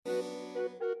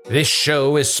This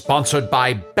show is sponsored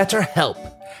by BetterHelp.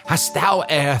 Hast thou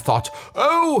e'er thought,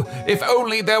 oh, if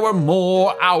only there were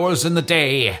more hours in the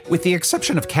day? With the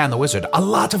exception of Can the Wizard, a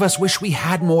lot of us wish we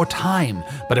had more time.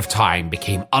 But if time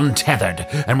became untethered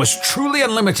and was truly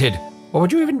unlimited, what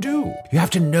would you even do? You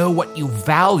have to know what you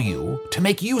value to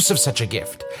make use of such a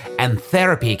gift. And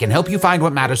therapy can help you find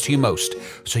what matters to you most,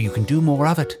 so you can do more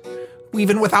of it,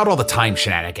 even without all the time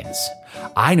shenanigans.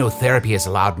 I know therapy has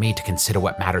allowed me to consider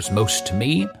what matters most to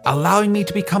me, allowing me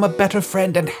to become a better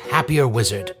friend and happier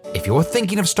wizard. If you're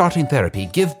thinking of starting therapy,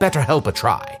 give BetterHelp a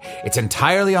try. It's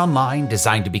entirely online,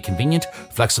 designed to be convenient,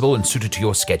 flexible, and suited to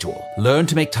your schedule. Learn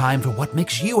to make time for what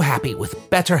makes you happy with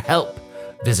BetterHelp.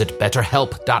 Visit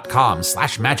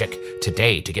betterhelp.com/magic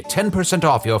today to get 10%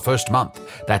 off your first month.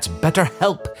 That's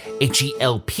BetterHelp,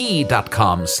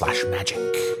 HELP.com/magic.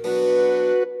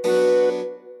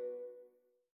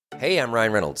 Hey, I'm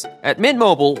Ryan Reynolds. At Mint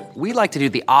Mobile, we like to do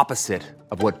the opposite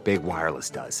of what Big Wireless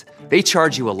does. They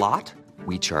charge you a lot,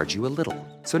 we charge you a little.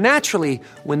 So naturally,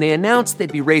 when they announced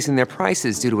they'd be raising their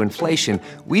prices due to inflation,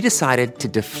 we decided to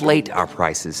deflate our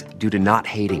prices due to not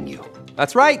hating you.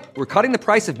 That's right. We're cutting the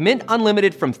price of Mint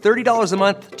Unlimited from $30 a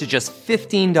month to just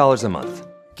 $15 a month.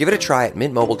 Give it a try at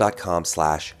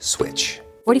mintmobile.com/switch.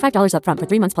 $45 up front for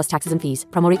 3 months plus taxes and fees.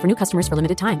 Promo rate for new customers for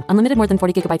limited time. Unlimited more than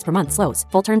 40 gigabytes per month slows.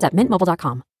 Full terms at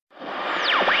mintmobile.com.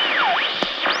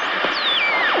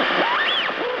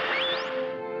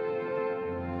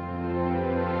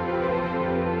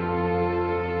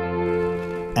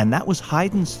 And that was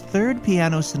Haydn's third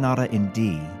piano sonata in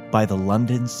D by the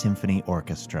London Symphony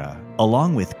Orchestra,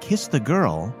 along with Kiss the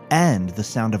Girl and the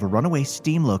sound of a runaway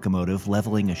steam locomotive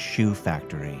leveling a shoe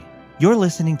factory. You're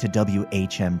listening to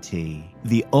WHMT,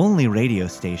 the only radio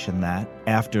station that,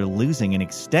 after losing an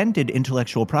extended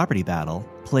intellectual property battle,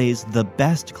 plays the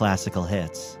best classical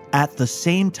hits at the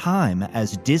same time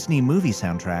as Disney movie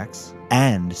soundtracks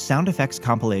and sound effects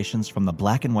compilations from the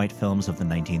black and white films of the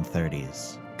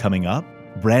 1930s. Coming up,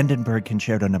 Brandenburg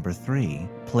Concerto No. 3,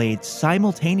 played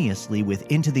simultaneously with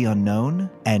Into the Unknown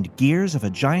and Gears of a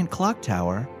Giant Clock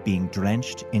Tower being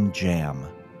drenched in jam.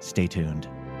 Stay tuned.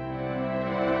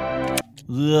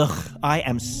 Ugh, I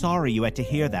am sorry you had to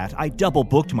hear that. I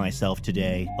double-booked myself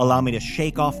today. Allow me to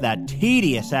shake off that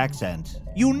tedious accent.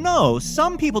 You know,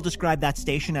 some people describe that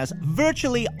station as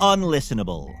virtually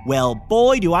unlistenable. Well,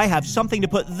 boy, do I have something to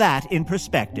put that in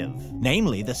perspective.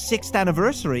 Namely, the 6th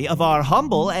anniversary of our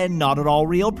humble and not at all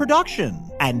real production.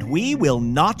 And we will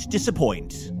not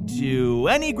disappoint, to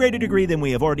any greater degree than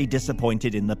we have already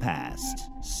disappointed in the past.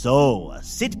 So,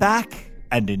 sit back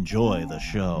and enjoy the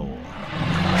show.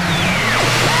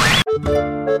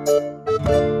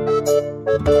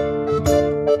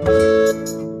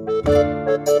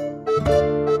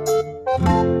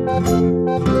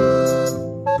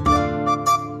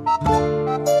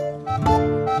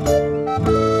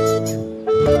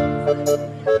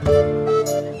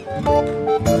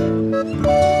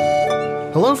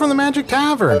 Hello from the Magic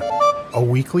Tavern, a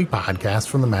weekly podcast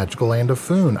from the magical land of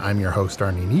Foon. I'm your host,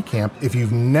 Arnie Niekamp. If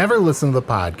you've never listened to the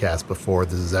podcast before,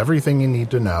 this is everything you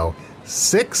need to know.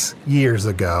 6 years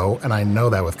ago, and I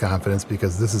know that with confidence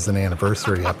because this is an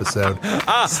anniversary episode.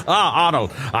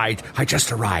 Arnold, I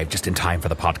just arrived just in time for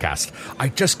the podcast. I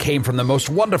just came from the most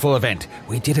wonderful event.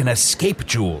 We did an escape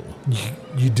duel.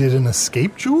 You did an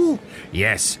escape duel?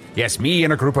 Yes, me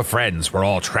and a group of friends were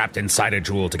all trapped inside a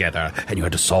duel together, and you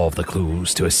had to solve the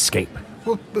clues to escape.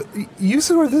 Well,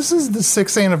 Usador, this is the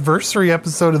 6th anniversary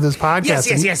episode of this podcast.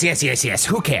 Yes.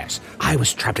 Who cares? I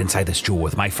was trapped inside this duel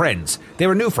with my friends. They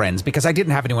were new friends because I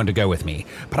didn't have anyone to go with me.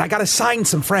 But I got assigned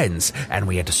some friends, and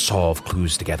we had to solve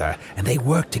clues together. And they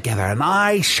worked together, and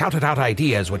I shouted out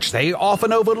ideas, which they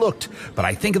often overlooked. But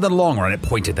I think in the long run, it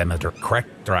pointed them in the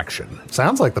correct direction.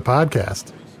 Sounds like the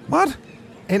podcast. What?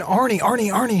 And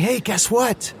Arnie, hey, guess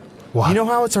what? What? You know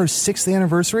how it's our 6th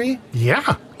anniversary?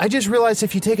 Yeah. I just realized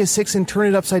if you take a 6 and turn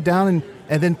it upside down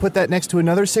and then put that next to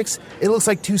another 6, it looks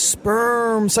like 2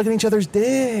 sperm sucking each other's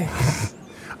dick.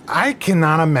 I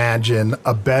cannot imagine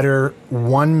a better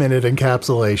 1-minute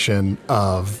encapsulation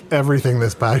of everything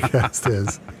this podcast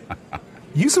is.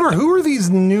 Usador, who are these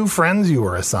new friends you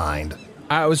were assigned?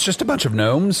 It was just a bunch of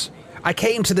gnomes. I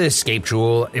came to the escape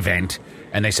duel event,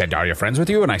 and they said, "Are your friends with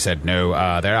you?" And I said, "No,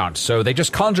 they aren't." So they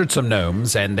just conjured some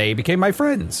gnomes, and they became my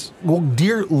friends. Well,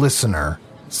 dear listener,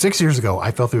 6 years ago,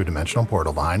 I fell through a dimensional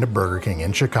portal behind a Burger King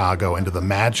in Chicago into the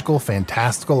magical,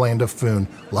 fantastical land of Foon.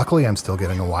 Luckily, I'm still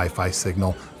getting a Wi-Fi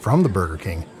signal from the Burger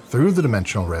King through the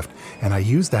dimensional rift, and I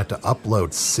used that to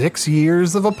upload 6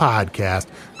 years of a podcast.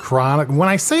 When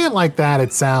I say it like that,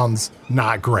 it sounds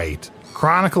not great.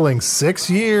 Chronicling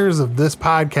 6 years of this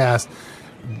podcast,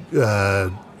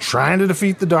 trying to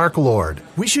defeat the Dark Lord.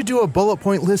 We should do a bullet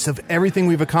point list of everything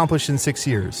we've accomplished in 6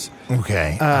 years.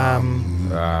 Okay.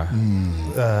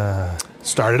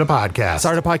 Started a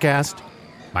podcast.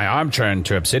 My arm turned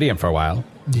to obsidian for a while.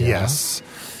 Yes.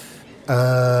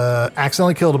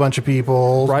 Accidentally killed a bunch of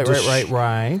people. Right.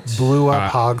 Blew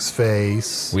up Hog's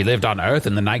face. We lived on Earth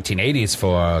in the 1980s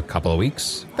for a couple of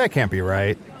weeks. That can't be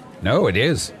right. No, it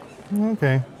is.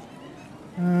 Okay.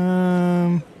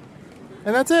 And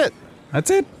that's it. That's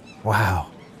it. Wow.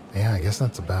 Yeah, I guess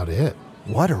that's about it.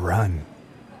 What a run.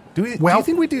 Do you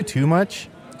think we do too much?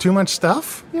 Too much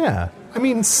stuff? Yeah. I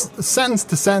mean, sentence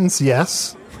to sentence,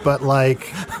 yes. But, like,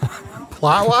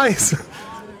 plot-wise?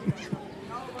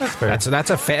 That's fair.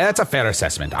 That's a fair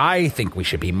assessment. I think we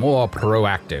should be more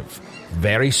proactive.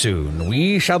 Very soon,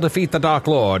 we shall defeat the Dark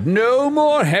Lord. No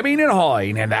more hemming and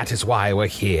hawing, and that is why we're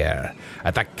here,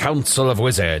 at the Council of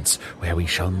Wizards, where we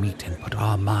shall meet and put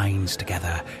our minds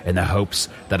together in the hopes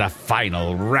that a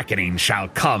final reckoning shall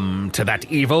come to that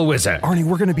evil wizard. Arnie,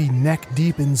 we're going to be neck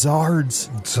deep in Zards.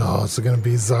 So it's going to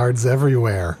be Zards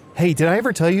everywhere. Hey, did I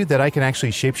ever tell you that I can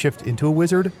actually shapeshift into a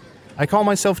wizard? I call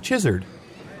myself Chizzard.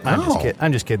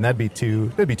 I'm just kidding. That'd be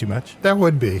too much. That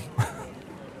would be.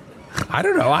 I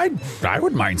don't know. I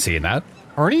wouldn't mind seeing that.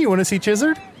 Arnie, you want to see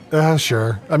Chizzard?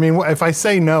 Sure. I mean, if I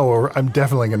say no, I'm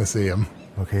definitely going to see him.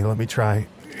 Okay, let me try.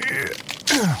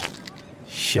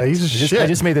 Shit. I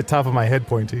just made the top of my head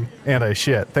pointy. And I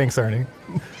shit. Thanks, Arnie.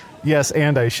 Yes,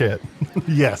 and I shit.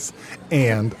 Yes,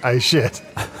 and I shit.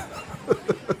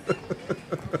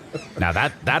 Now,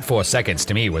 that 4 seconds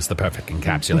to me was the perfect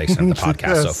encapsulation of the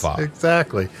podcast so far.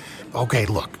 Exactly. Okay,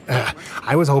 look,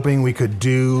 I was hoping we could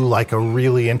do like a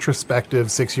really introspective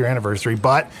 6-year anniversary,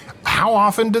 but how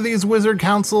often do these wizard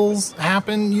councils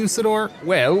happen, Usador?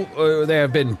 Well, there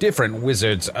have been different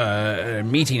wizards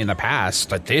meeting in the past,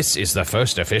 but this is the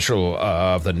first official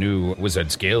of the new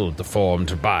Wizards Guild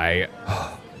formed by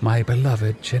my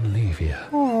beloved Genlevia.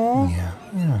 Aww.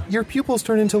 Yeah. Your pupils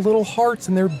turn into little hearts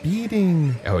and they're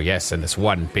beating. Oh, yes, and this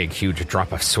one big, huge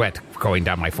drop of sweat going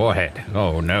down my forehead.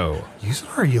 Oh, no.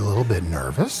 Usador, are you a little bit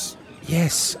nervous?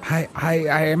 Yes, I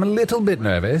am a little bit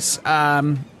nervous. I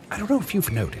don't know if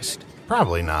you've noticed.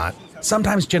 Probably not.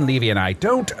 Sometimes Genlevia and I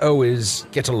don't always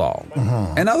get along.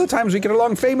 Mm-hmm. And other times we get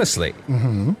along famously.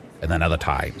 Mm-hmm. And then other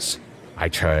times I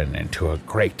turn into a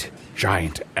great,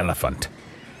 giant elephant.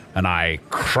 And I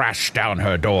crash down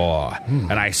her door,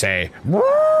 and I say, "Woo!"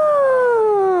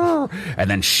 And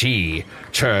then she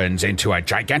turns into a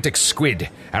gigantic squid,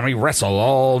 and we wrestle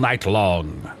all night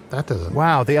long. That doesn't...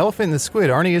 Wow, The Elephant and the Squid.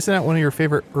 Arnie, isn't that one of your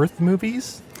favorite Earth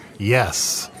movies?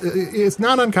 Yes. It's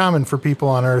not uncommon for people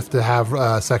on Earth to have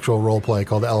a sexual role play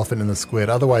called The Elephant and the Squid,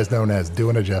 otherwise known as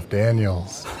Doing a Jeff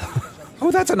Daniels. Oh,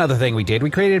 that's another thing we did.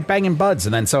 We created Bangin' Buds,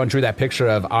 and then someone drew that picture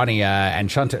of Anya and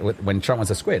Chunt when Chunt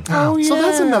was a squid. Oh, yeah. So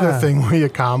that's another thing we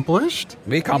accomplished.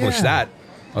 We accomplished that.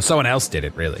 Well, someone else did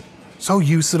it, really. So,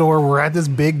 Usador, we're at this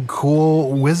big,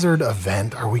 cool wizard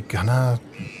event. Are we gonna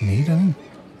meet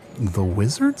the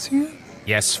wizards here?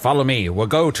 Yes, follow me. We'll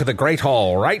go to the Great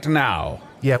Hall right now.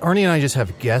 Yeah, Arnie and I just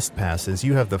have guest passes.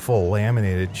 You have the full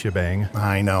laminated shebang.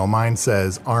 I know. Mine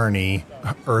says Arnie,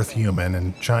 Earth Human,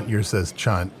 and Chunt, yours says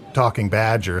Chunt, Talking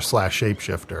Badger /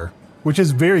 Shapeshifter, which is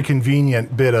very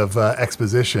convenient bit of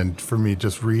exposition for me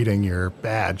just reading your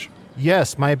badge.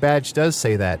 Yes, my badge does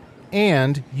say that.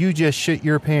 And you just shit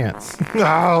your pants.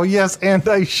 Oh, yes, and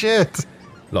I shit.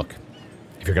 Look,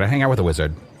 if you're going to hang out with a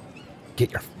wizard, get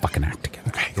your fucking act together.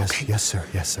 Okay, Yes, okay. yes, sir.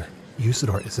 Yes, sir.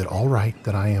 Usador, is it all right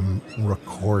that I am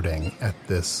recording at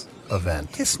this event?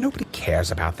 Yes, nobody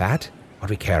cares about that. What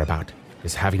we care about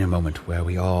is having a moment where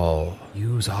we all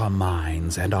use our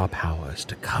minds and our powers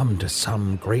to come to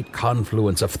some great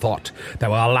confluence of thought that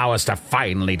will allow us to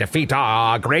finally defeat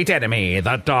our great enemy,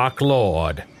 the Dark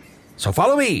Lord. So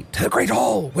follow me to the Great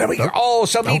Hall, where we all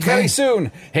shall meet very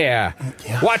soon. Here,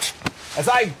 watch as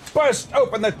I burst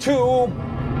open the 2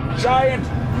 giant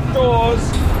doors.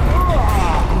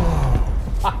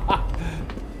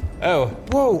 Oh.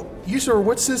 Whoa, Usador,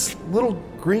 what's this little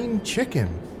green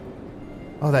chicken?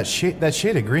 Oh, that shade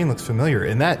of green looks familiar,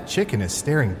 and that chicken is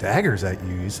staring daggers at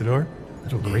you, Usador.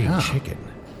 Little green chicken.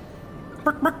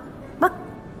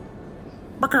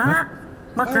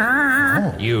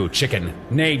 You chicken,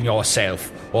 name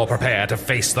yourself, or prepare to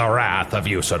face the wrath of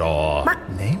Usador.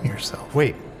 Name yourself.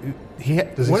 Wait, what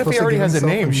if supposed he to already give has a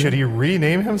himself name? a Should he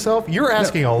rename himself? You're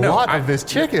asking a lot of this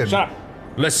chicken. Shut up.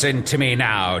 Listen to me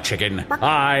now, chicken.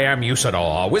 I am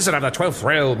Usador, wizard of the 12th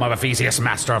realm of Ephesius,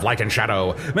 master of light and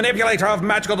shadow, manipulator of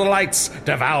magical delights,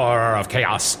 devourer of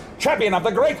chaos, champion of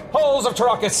the great halls of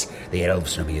Tarakis. The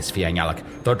elves know me as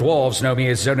Fiangyalak, the dwarves know me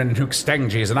as Zonin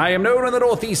Hookstanges, and I am known in the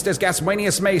northeast as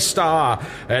Gaswanius Maystar.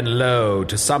 And lo,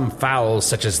 to some fowl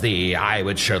such as thee, I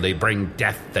would surely bring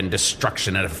death and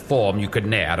destruction in a form you could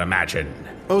ne'er imagine.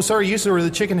 Oh, sorry, Usador,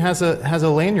 the chicken has a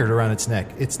lanyard around its neck.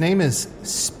 Its name is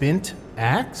Spint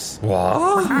Axe?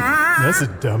 What? That's a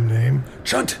dumb name.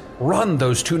 Chunt, run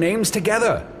those two names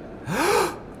together.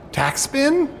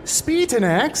 Taxspin? Speed and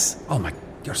Axe? Oh my,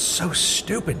 you're so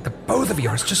stupid. The both of you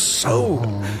are just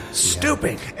so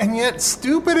stupid. And yet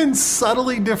stupid in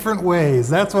subtly different ways.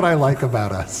 That's what I like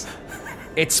about us.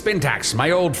 It's Spintax,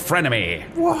 my old frenemy.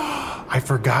 I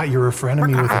forgot you're a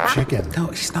frenemy with a chicken. No,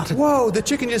 he's not a... Whoa, the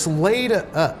chicken just laid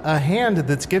a hand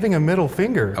that's giving a middle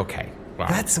finger. Okay. Well,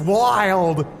 That's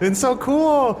wild and so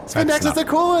cool. Spintax is the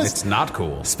coolest. It's not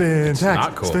cool. Spintax. It's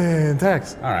not cool.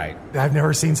 Spintax. All right. I've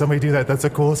never seen somebody do that. That's the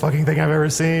coolest fucking thing I've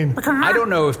ever seen. I don't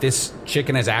know if this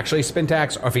chicken is actually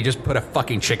Spintax or if he just put a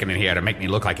fucking chicken in here to make me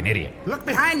look like an idiot. Look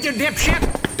behind you,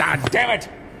 dipshit! God damn it!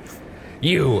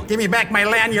 You Give me back my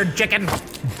lanyard, chicken.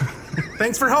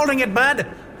 Thanks for holding it, bud.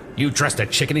 trust a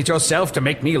chicken eat yourself to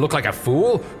make me look like a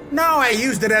fool? No, I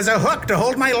used it as a hook to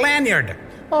hold my lanyard.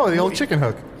 Oh, the old chicken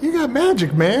hook. You got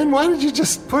magic, man. Why did you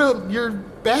just put your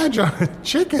badge on a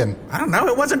chicken? I don't know,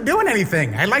 it wasn't doing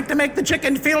anything. I like to make the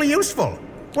chicken feel useful.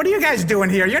 What are you guys doing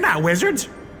here? You're not wizards.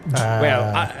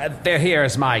 They're here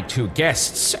as my two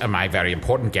guests, my very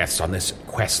important guests on this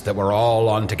quest that we're all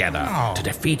on together to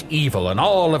defeat evil in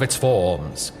all of its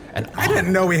forms. And I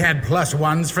didn't know we had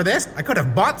 +1s for this. I could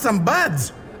have bought some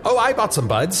buds. Oh, I bought some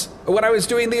buds when I was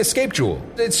doing the escape jewel.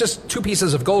 It's just 2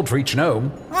 pieces of gold for each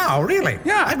gnome. Oh, really?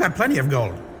 Yeah. I've got plenty of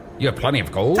gold. You have plenty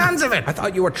of gold? Tons of it. I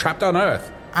thought you were trapped on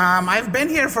Earth. I've been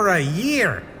here for a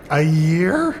year. A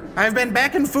year? I've been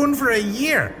back in Foon for a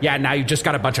year. Yeah, now you just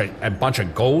got a bunch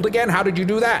of gold again? How did you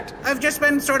do that? I've just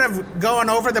been sort of going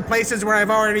over the places where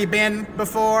I've already been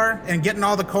before and getting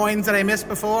all the coins that I missed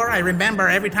before. I remember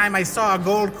every time I saw a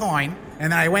gold coin,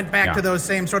 and then I went back to those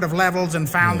same sort of levels and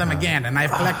found them again, and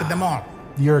I've collected them all.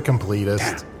 You're a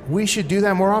completist. We should do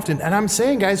that more often. And I'm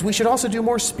saying, guys, we should also do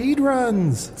more speed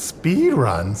runs. Speed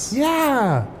runs?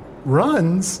 Yeah.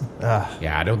 Runs?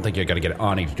 Yeah, I don't think you're gonna get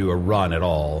Ani to do a run at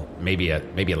all. Maybe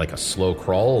like a slow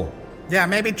crawl. Yeah,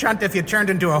 maybe, Chunt, if you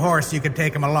turned into a horse, you could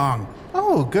take him along.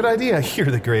 Oh, good idea. You're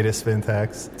the greatest,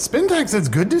 Spintax. Spintax, it's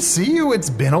good to see you. It's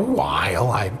been a while.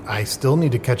 I still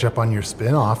need to catch up on your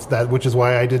spin-offs, which is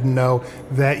why I didn't know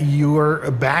that you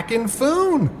were back in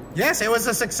Foon. Yes, it was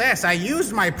a success. I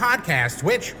used my podcast,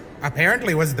 which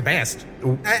apparently was the best.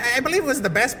 I believe it was the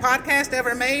best podcast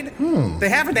ever made. They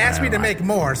haven't asked me to make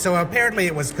more, so apparently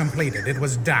it was completed. It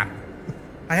was done.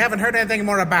 I haven't heard anything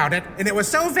more about it, and it was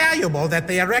so valuable that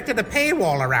they erected a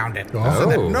paywall around it so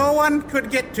that no one could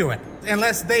get to it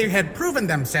unless they had proven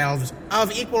themselves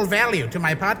of equal value to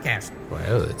my podcast.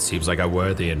 Well, it seems like a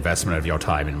worthy investment of your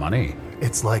time and money.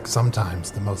 It's like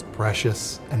sometimes the most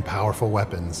precious and powerful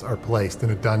weapons are placed in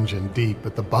a dungeon deep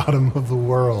at the bottom of the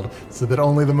world so that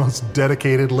only the most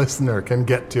dedicated listener can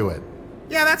get to it.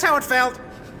 Yeah, that's how it felt.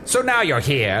 So now you're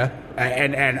here,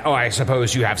 and I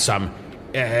suppose you have some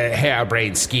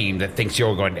harebrained scheme that thinks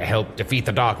you're going to help defeat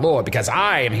the Dark Lord, because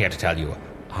I am here to tell you,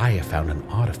 I have found an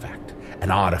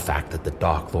artifact that the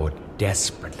Dark Lord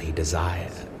desperately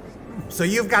desires. So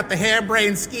you've got the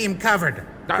harebrained scheme covered.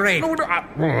 Great. No,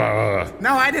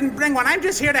 I didn't bring one. I'm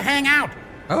just here to hang out.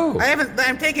 Oh.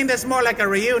 I'm taking this more like a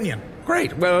reunion.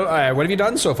 Great. Well, what have you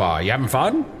done so far? You having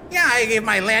fun? Yeah, I gave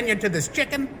my lanyard to this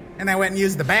chicken, and I went and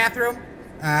used the bathroom.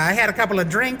 I had a couple of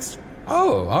drinks.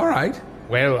 Oh, all right.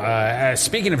 Well,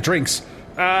 speaking of drinks,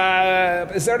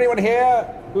 is there anyone here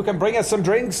who can bring us some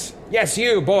drinks? Yes,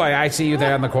 you, boy. I see you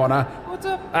there in the corner. What's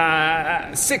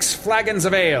up? 6 flagons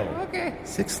of ale. Okay.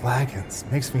 6 flagons.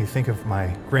 Makes me think of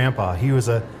my grandpa. He was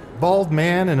a bald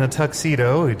man in a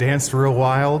tuxedo who danced real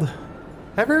wild.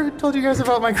 Have I ever told you guys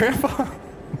about my grandpa?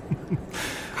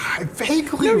 I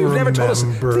vaguely No, you've never remember. told us.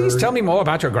 Please tell me more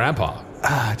about your grandpa.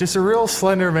 Just a real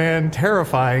slender man,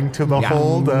 terrifying to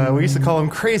behold. We used to call him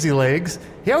Crazy Legs.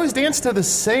 He always danced to the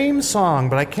same song,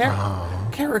 but I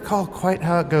can't recall quite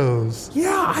how it goes.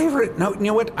 Yeah, no, you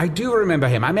know what? I do remember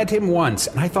him. I met him once,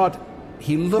 and I thought,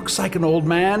 he looks like an old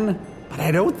man, but I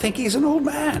don't think he's an old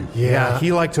man. Yeah,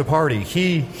 he liked to party.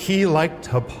 He liked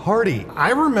to party.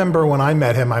 I remember when I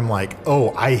met him, I'm like,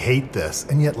 oh, I hate this.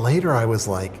 And yet later I was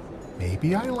like,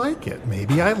 maybe I like it.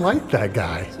 Maybe I like that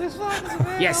guy. 6 flagons of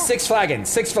ale. Yes, 6 flagons.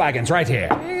 6 flagons right here.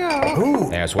 There you go. Ooh,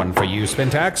 There's one for you,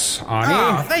 Spintax,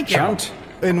 Arnie, Oh, thank you. Chunt.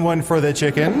 And one for the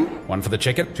chicken. One for the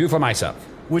chicken, 2 for myself.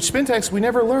 Which Spintax, we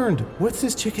never learned. What's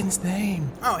this chicken's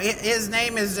name? Oh, his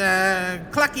name is,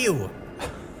 Cluck You.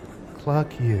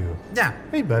 Cluck You. Yeah.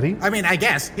 Hey, buddy. I mean, I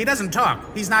guess. He doesn't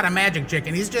talk. He's not a magic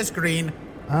chicken. He's just green.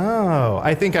 Oh,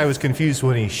 I think I was confused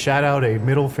when he shot out a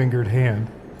middle-fingered hand.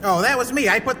 Oh, that was me.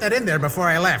 I put that in there before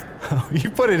I left.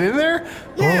 You put it in there?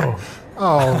 Yeah.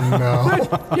 Oh,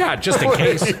 no. Yeah, just in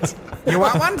case. You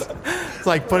want one? It's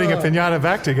like putting a piñata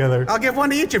back together. I'll give one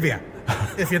to each of you.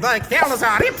 If you'd like. Calazar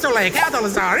Ipsole,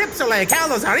 Calazar Ipsole,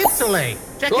 Calazar Ipsole.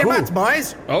 Check your butts,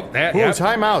 boys. Oh, that, Ooh, yeah.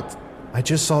 time out. I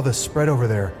just saw the spread over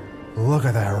there. Look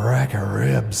at that rack of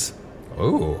ribs.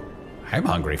 Ooh, I'm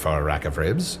hungry for a rack of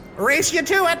ribs. Race you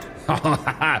to it.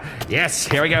 Yes,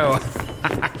 here we go.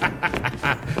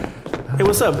 Hey,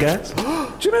 what's up, guys?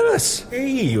 Jamilus.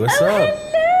 Hey, what's up?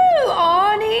 Hello,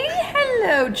 Arnie.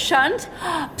 Hello, Chunt.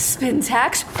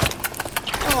 Spintax.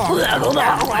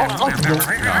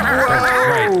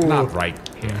 Right, not right.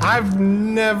 I've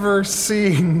never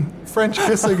seen French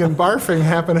kissing and barfing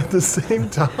happen at the same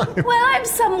time. Well, I'm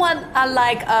somewhat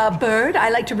like a bird.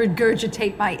 I like to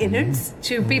regurgitate my innards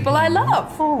to people I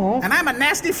love. And I'm a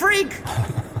nasty freak.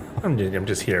 I'm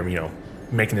just here,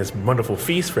 making this wonderful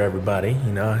feast for everybody.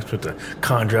 I'm supposed to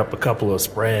conjure up a couple of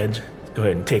spreads. Go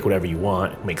ahead and take whatever you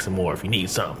want. Make some more if you need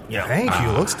some. Thank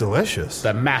you. Looks delicious.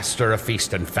 The master of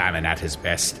feast and famine at his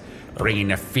best.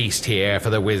 Bringing a feast here for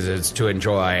the wizards to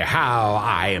enjoy. How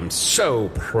I am so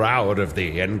proud of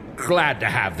thee and glad to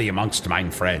have thee amongst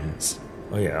mine friends.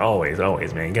 Oh yeah, always,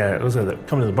 man.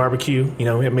 Come to the barbecue. We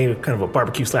have made kind of a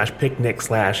barbecue / picnic /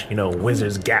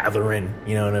 wizards gathering.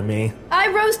 You know what I mean? I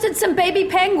roasted some baby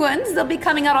penguins. They'll be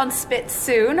coming out on spits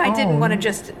soon. I didn't want to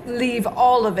just leave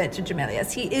all of it to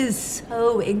Jamilius. He is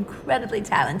so incredibly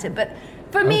talented. But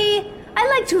for me, I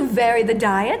like to vary the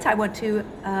diet. I want to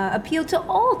appeal to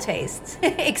all tastes,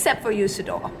 except for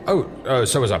Usador. Oh,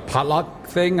 so it was a potluck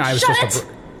thing? I was Shut supposed it! to...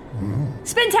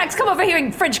 Spintax, come over here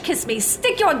and French kiss me.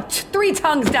 Stick your 3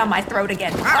 tongues down my throat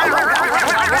again.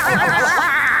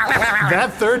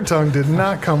 That third tongue did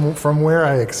not come from where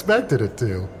I expected it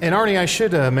to. And Arnie, I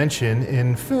should mention,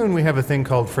 in Foon we have a thing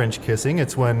called French kissing.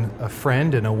 It's when a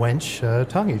friend and a wench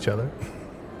tongue each other.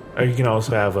 Or you can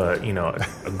also have a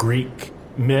Greek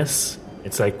miss.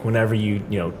 It's like whenever you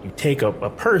take a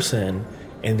person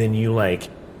and then you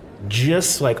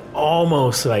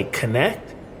almost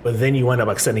connect, but then you end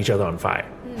up setting each other on fire.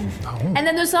 And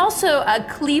then there's also a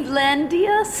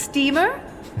Clevelandia steamer.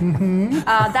 Mm-hmm.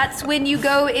 That's when you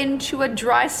go into a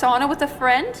dry sauna with a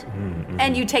friend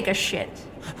and you take a shit.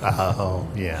 Oh,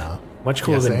 yeah. Much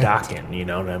cooler Yes, than and- Dockin, you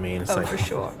know what I mean? It's For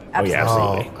sure. Oh, yeah,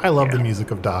 absolutely. Oh, I love the music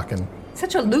of Dokken.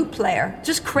 Such a lute player.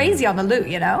 Just crazy on the lute,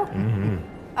 Mm-hmm.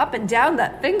 Up and down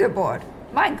that fingerboard.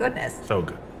 My goodness. So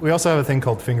good. We also have a thing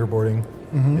called fingerboarding.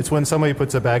 It's when somebody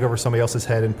puts a bag over somebody else's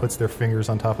head and puts their fingers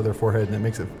on top of their forehead, and it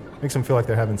makes them feel like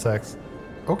they're having sex.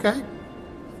 Okay.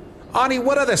 Ani,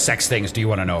 what other sex things do you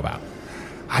want to know about?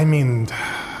 I mean,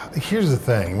 here's the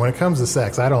thing. When it comes to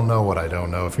sex, I don't know what I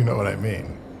don't know, if you know what I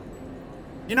mean.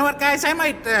 You know what, guys? I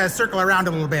might circle around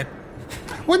a little bit.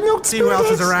 What? No, See who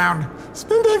else is around.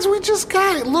 Spintax, we just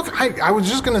got it. Look, I was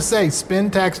just going to say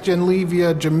Spintax,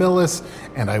 Genlevia, Jamilus,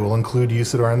 and I will include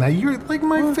Usador in that. You're like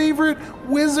my favorite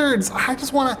wizards. I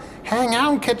just want to hang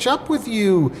out and catch up with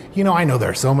you. I know there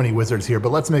are so many wizards here,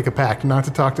 but let's make a pact not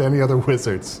to talk to any other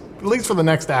wizards, at least for the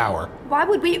next hour. Why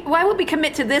would we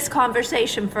commit to this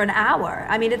conversation for an hour?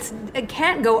 I mean, it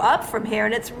can't go up from here,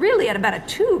 and it's really at about a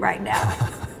 2 right now.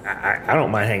 I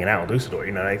don't mind hanging out with Usador.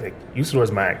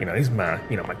 Usador's my, he's my,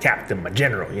 my captain, my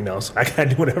general. So I gotta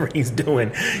do whatever he's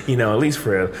doing. At least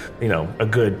for a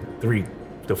good 3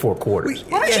 to 4 quarters.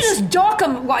 Why don't you just dock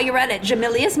him while you're at it,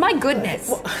 Jamilius? My goodness.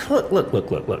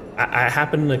 Look. I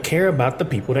happen to care about the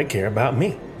people that care about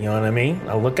me. You know what I mean?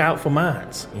 I look out for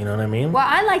mines. You know what I mean? Well,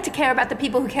 I like to care about the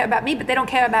people who care about me, but they don't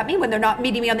care about me when they're not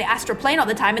meeting me on the astral plane all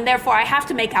the time, and therefore I have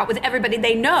to make out with everybody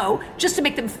they know just to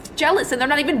make them jealous, and they're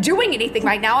not even doing anything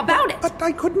right now about it. But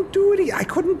I couldn't do it. I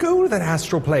couldn't go to that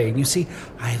astral plane. You see,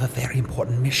 I have a very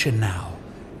important mission now.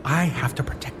 I have to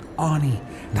protect Ani.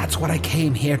 That's what I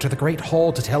came here to the Great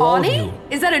Hall to tell all of you. Ani?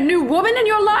 Is that a new woman in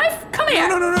your life? Come here.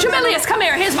 No. Jamilius, come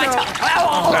here. Here's my tongue.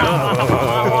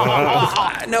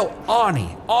 No,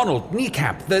 Ani, Arnold,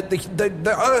 Kneecap,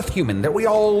 the Earth human that we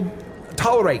all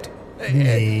tolerate.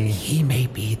 He may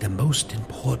be the most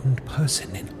important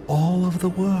person in all of the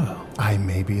world. I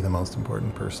may be the most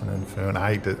important person in Foon.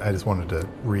 I just wanted to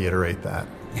reiterate that.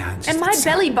 Yeah, And my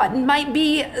belly button might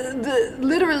be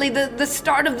literally the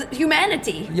start of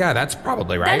humanity. Yeah, that's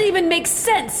probably right. That even makes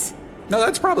sense. No,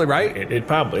 that's probably right. It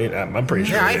probably, I'm pretty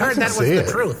sure. Yeah, I heard that was the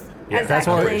truth.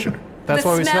 That's That's the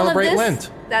why we smell of celebrate this,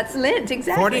 Lent. That's Lent,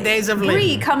 exactly. 40 days of Lent.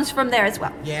 Brie comes from there as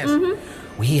well. Yes.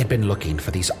 We had been looking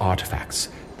for these artifacts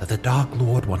that the Dark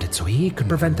Lord wanted so he could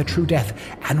prevent the true death,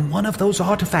 and one of those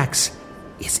artifacts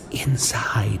is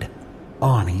inside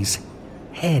Arnie's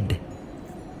head.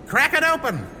 Crack it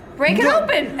open. Break it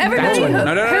open. Everybody,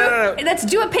 No. let's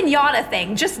do a pinata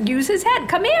thing. Just use his head.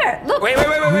 Come here. Look. Wait.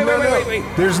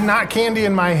 There's not candy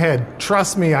in my head.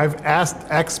 Trust me, I've asked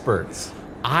experts.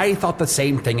 I thought the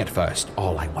same thing at first.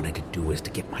 All I wanted to do was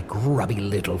to get my grubby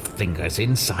little fingers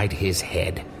inside his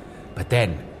head. But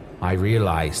then I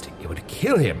realized it would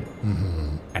kill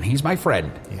him. And he's my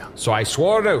friend. Yeah. So I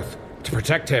swore an oath to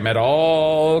protect him at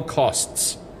all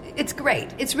costs. It's great.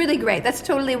 It's really great. That's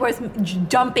totally worth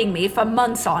dumping me for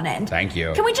months on end. Thank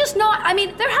you. Can we just not? I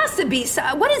mean, there has to be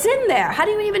some. What is in there? How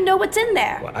do you even know what's in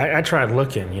there? Well, I tried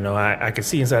looking, you know, I could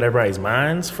see inside everybody's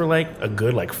minds for like a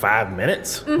good 5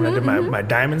 minutes when I did my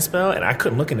diamond spell, and I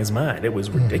couldn't look in his mind. It was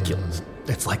ridiculous.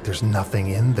 It's like there's nothing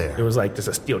in there. It was like just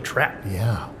a steel trap.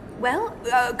 Yeah. Well,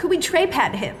 could we tray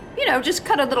pad him? You know, just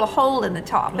cut a little hole in the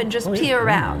top and just peer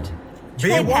around. Be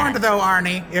Tray warned, pad. though,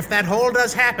 Arnie. If that hole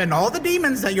does happen, all the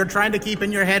demons that you're trying to keep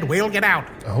in your head will get out.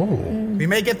 Oh. We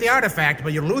may get the artifact,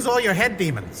 but you'll lose all your head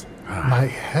demons. My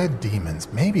head demons.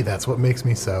 Maybe that's what makes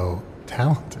me so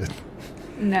talented.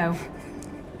 No.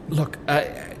 Look,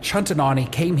 Chunt and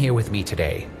Arnie came here with me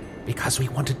today because we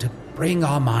wanted to bring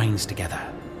our minds together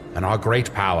and our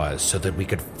great powers so that we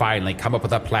could finally come up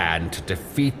with a plan to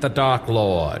defeat the Dark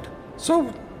Lord. So,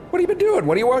 what have you been doing?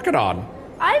 What are you working on?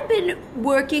 I've been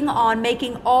working on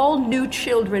making all new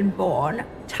children born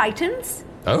Titans.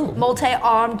 Oh.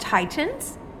 Multi-armed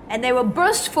Titans. And they will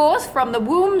burst forth from the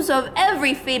wombs of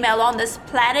every female on this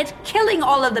planet, killing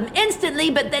all of them instantly,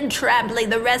 but then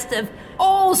trampling the rest of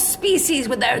all species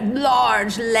with their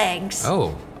large legs.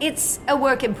 Oh. It's a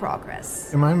work in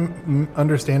progress. Am I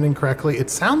understanding correctly? It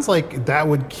sounds like that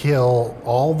would kill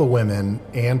all the women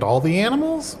and all the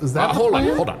animals? Is that the hold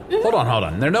plan?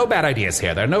 on. There are no bad ideas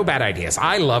here. There are no bad ideas.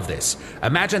 I love this.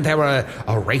 Imagine there were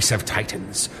a race of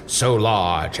titans so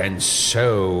large and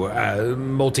so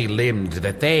multi-limbed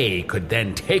that they could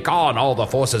then take on all the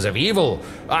forces of evil.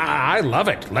 I love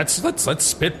it. Let's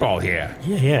spitball here.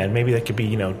 Yeah, and maybe that could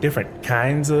be, different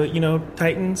kinds of,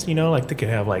 titans, like they could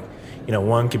have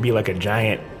one could be like a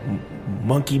giant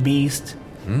monkey beast.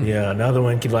 Yeah, another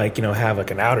one could have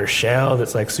an outer shell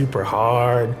that's super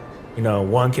hard.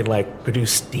 One could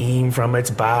produce steam from its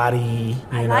body.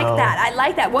 I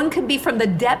like that. One could be from the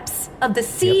depths of the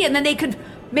sea, and then they could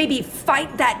maybe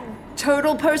fight that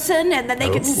turtle person, and then they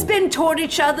could spin toward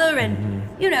each other, and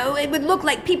it would look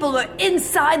like people were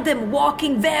inside them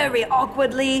walking very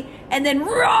awkwardly, and then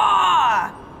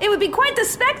roar! It would be quite the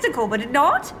spectacle, would it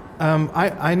not?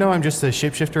 I know I'm just a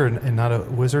shapeshifter and not a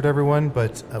wizard, everyone,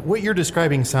 but what you're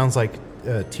describing sounds like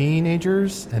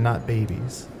teenagers and not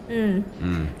babies.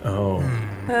 Oh,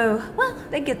 well,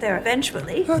 they get there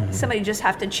eventually. Somebody just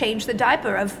have to change the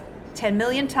diaper of 10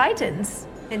 million Titans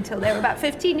until they're about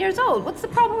 15 years old. What's the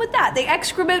problem with that? The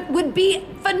excrement would be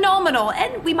phenomenal,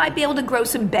 and we might be able to grow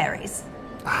some berries.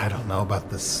 I don't know about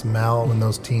the smell when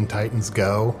those Teen Titans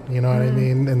go, you know what I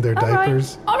mean, in their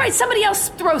diapers. All right, somebody else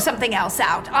throw something else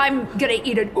out. I'm gonna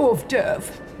eat an hors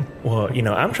d'oeuvre. Well,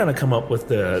 I'm trying to come up with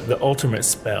the ultimate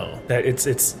spell. That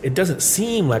it doesn't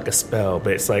seem like a spell,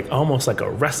 but it's almost like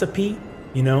a recipe,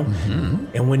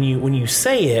 And when you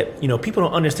say it, people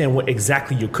don't understand what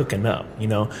exactly you're cooking up,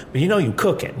 But you're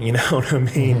cooking, you know what I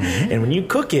mean? And when you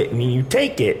cook it and you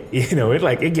take it,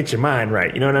 it gets your mind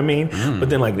right, you know what I mean? But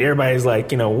then everybody's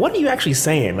what are you actually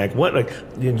saying?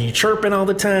 You chirping all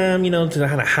the time, to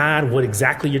kind of hide what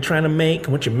exactly you're trying to make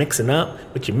and what you're mixing up,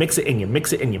 but you mix it and you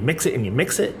mix it and you mix it and you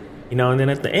mix it, and then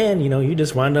at the end, you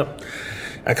just wind up,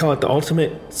 I call it the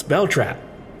ultimate spell trap.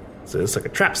 So it's like a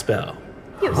trap spell.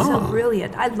 You're so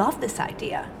brilliant. I love this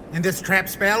idea. And this trap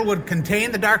spell would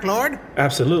contain the Dark Lord?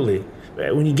 Absolutely.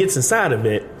 When he gets inside of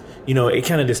it, it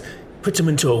kind of just puts him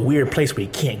into a weird place where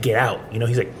he can't get out.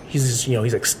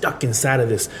 He's stuck inside of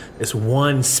this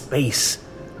one space,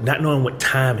 not knowing what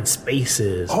time and space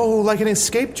is. Oh, like an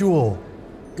escape jewel.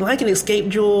 Like an escape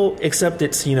jewel, except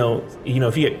it's, if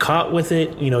you get caught with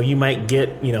it, you might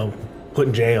get, put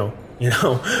in jail.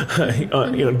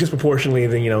 Disproportionately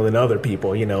than other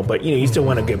people, but you still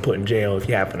want to get put in jail if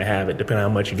you happen to have it, depending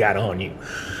on how much you got on you.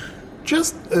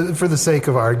 Just for the sake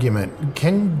of argument,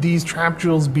 can these trap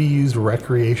jewels be used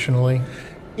recreationally?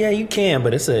 Yeah, you can,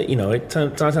 but it's it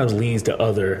sometimes leads to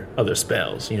other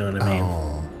spells. You know what I mean?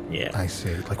 Oh. Yeah. I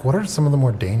see. Like, what are some of the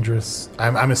more dangerous?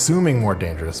 I'm assuming more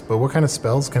dangerous, but what kind of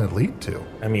spells can it lead to?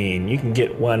 I mean, you can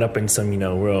get wound up in some,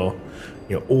 real,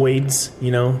 oids.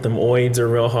 Them oids are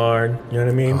real hard. You know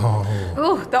what I mean?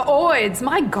 Ooh, the oids,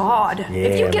 my God. Yeah,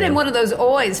 if you get in man. one of those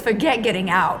oids, forget getting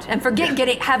out. And forget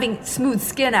having smooth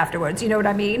skin afterwards, you know what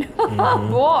I mean? Oh,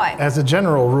 boy. As a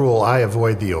general rule, I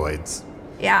avoid the oids.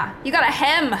 Yeah, you gotta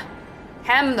hem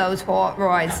those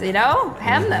roids,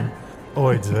 Hem them.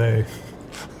 Oids, eh?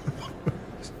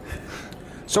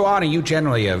 So, Anna, you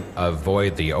generally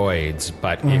avoid the oids,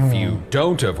 but if you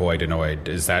don't avoid an oid,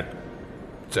 does that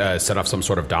set off some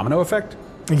sort of domino effect?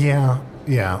 Yeah.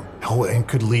 Oh, and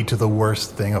could lead to the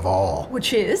worst thing of all.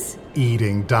 Which is?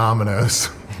 Eating Domino's.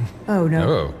 Oh, no.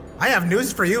 Oh. I have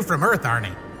news for you from Earth,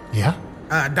 Arnie. Yeah?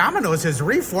 Domino's has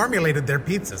reformulated their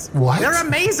pizzas. What? They're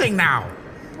amazing now.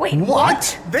 Wait,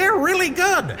 what? They're really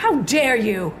good. How dare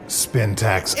you?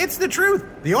 Spintax. It's the truth.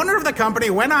 The owner of the company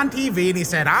went on TV and he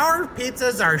said, our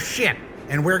pizzas are shit,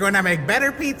 and we're going to make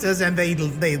better pizzas, and they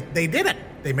did it.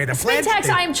 They made a pledge. Spintax,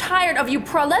 I am tired of you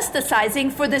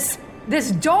proselytizing for this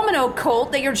domino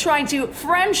cult that you're trying to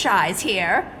franchise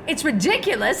here. It's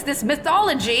ridiculous, this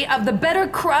mythology of the better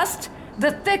crust,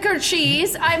 the thicker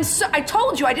cheese. I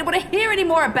told you I didn't want to hear any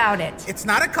more about it. It's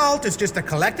not a cult, it's just a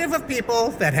collective of people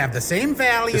that have the same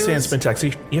values. Just saying,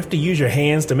 Spintax, you have to use your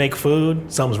hands to make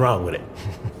food. Something's wrong with it.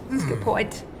 That's a good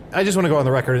point. I just want to go on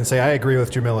the record and say I agree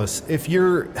with Jamillis. If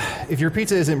your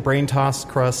pizza isn't brain tossed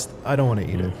crust, I don't want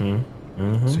to eat it.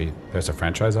 See, there's a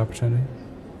franchise opportunity.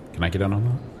 Can I get in on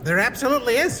that? There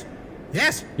absolutely is.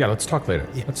 Yes. Yeah, let's talk later.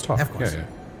 Yeah, Let's talk. of course. Yeah.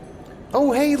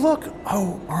 Oh, hey, look.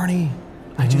 Oh, Arnie,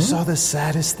 I just saw the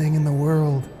saddest thing in the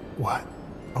world. What?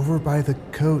 Over by the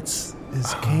coats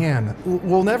is Can.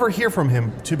 We'll never hear from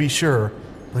him, to be sure,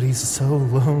 but he's so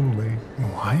lonely.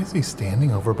 Why is he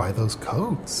standing over by those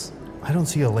coats? I don't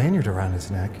see a lanyard around his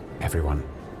neck. Everyone,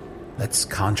 let's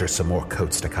conjure some more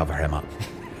coats to cover him up.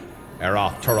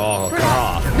 Era, Tara,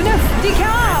 Kara.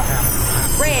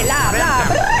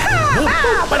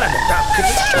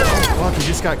 Fuck, he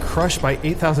just got crushed by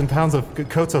 8,000 pounds of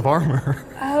coats of armor.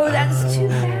 Oh, that's too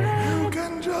bad. You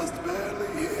can just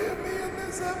barely hear me in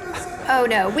this episode. Oh,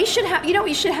 no. We should have, you know what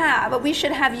we should have? We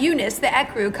should have Eunice, the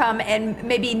Ekru, come and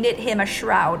maybe knit him a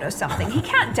shroud or something. He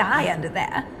can't die under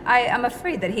there. I'm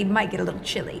afraid that he might get a little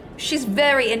chilly. She's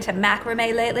very into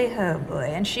macrame lately. Oh,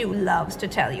 boy. And she loves to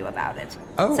tell you about it.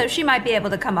 Oh. So she might be able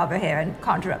to come over here and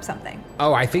conjure up something.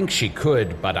 Oh, I think she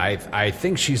could, but I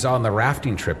think she's on the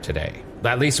rafting trip today.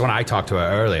 At least when I talked to her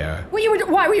earlier.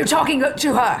 Why were you talking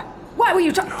to her? Why were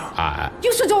you talking?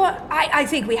 Usador, I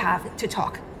think we have to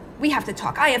talk. We have to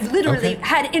talk. I have literally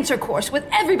had intercourse with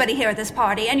everybody here at this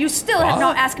party, and you still have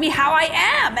not asked me how I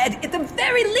am, at the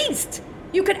very least.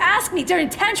 You could ask me during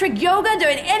tantric yoga,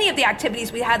 during any of the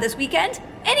activities we had this weekend.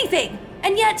 Anything.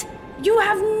 And yet, you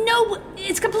have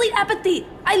it's complete apathy.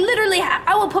 I literally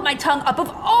I will put my tongue up of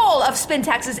all of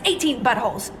Spintax's 18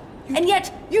 buttholes. And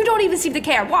yet, you don't even seem to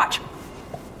care. Watch.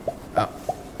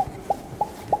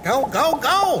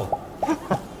 Go!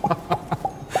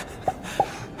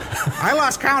 I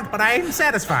lost count, but I am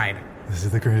satisfied. This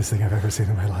is the greatest thing I've ever seen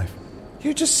in my life.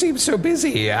 You just seem so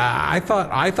busy. I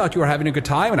thought you were having a good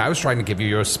time, and I was trying to give you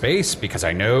your space because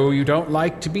I know you don't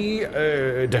like to be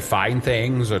define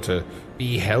things or to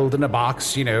be held in a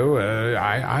box.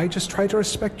 I just try to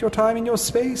respect your time and your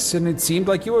space, and it seemed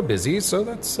like you were busy, so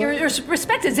that's. Your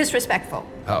respect is disrespectful.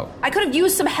 Oh. I could have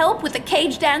used some help with the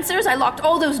cage dancers. I locked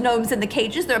all those gnomes in the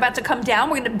cages. They're about to come down.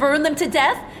 We're going to burn them to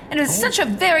death, and it was such a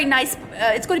very nice.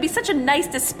 It's going to be such a nice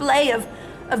display of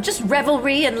just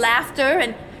revelry and laughter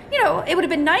and. It would have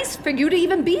been nice for you to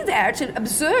even be there to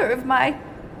observe my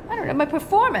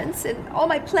performance and all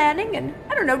my planning and,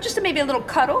 just maybe a little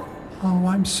cuddle. Oh,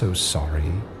 I'm so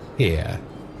sorry. Here.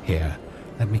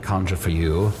 Let me conjure for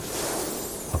you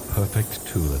a perfect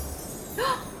tulip.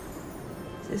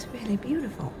 This is really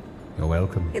beautiful. You're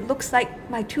welcome. It looks like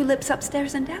my tulips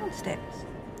upstairs and downstairs.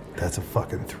 That's a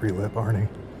fucking 3-lip, Arnie.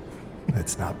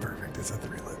 It's not perfect, it's a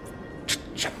 3-lip.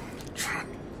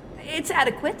 It's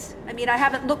adequate. I mean, I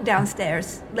haven't looked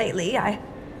downstairs lately. I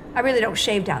really don't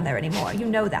shave down there anymore. You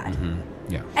know that.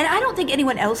 Mm-hmm. Yeah. And I don't think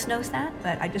anyone else knows that,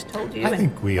 but I just told you. I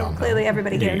think we all know. Clearly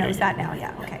everybody here knows that now.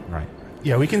 Yeah, okay. Right.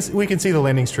 Yeah, we can see the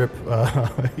landing strip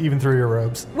even through your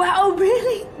robes. Wow,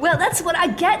 really? Well, that's what I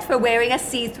get for wearing a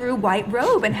see-through white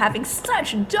robe and having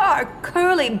such dark,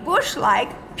 curly,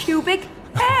 bush-like pubic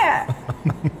hair.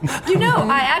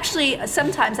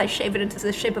 Sometimes I shave it into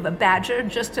the shape of a badger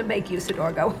just to make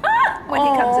Usador go, ha, when he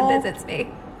comes and visits me.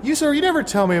 Usador, you never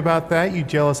tell me about that, you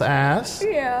jealous ass.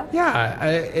 Yeah. Yeah,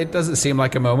 it doesn't seem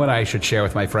like a moment I should share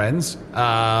with my friends.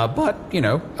 But,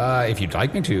 if you'd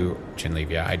like me to,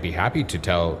 Chinlevia, I'd be happy to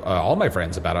tell all my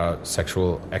friends about our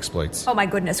sexual exploits. Oh my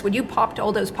goodness, when you popped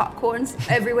all those popcorns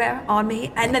everywhere on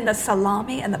me, and then the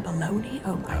salami and the bologna,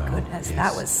 oh my goodness, yes.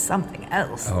 that was something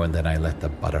else. Oh, and then I let the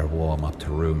butter warm up to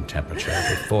room temperature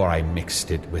before I mixed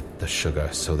it with the sugar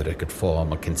so that it could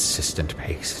form a consistent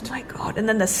paste. Oh my god, and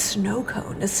then the snow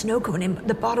cone in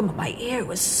the bottom of my ear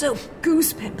was so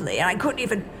goose pimply, and I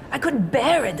couldn't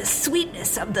bear it, the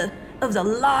sweetness of the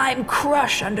lime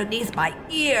crush underneath my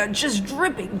ear just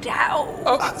dripping down.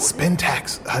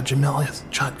 Spintax, Jamilius,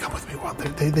 John, come with me. Well,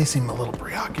 they seem a little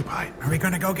preoccupied. Are we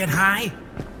gonna go get high?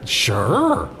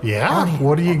 Sure. Yeah.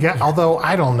 What do you got? Although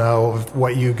I don't know if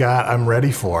what you got I'm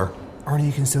ready for. Arnie,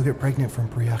 you can still get pregnant from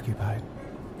preoccupied.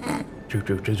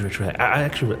 True. I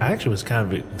actually was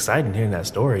kind of excited hearing that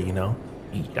story,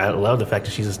 I love the fact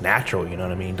that she's just natural, you know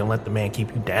what I mean? Don't let the man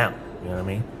keep you down, you know what I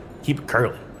mean? Keep it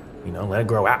curly, let it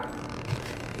grow out.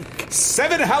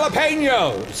 7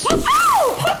 jalapenos!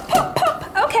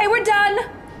 Okay, we're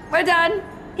done.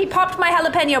 He popped my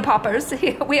jalapeno poppers.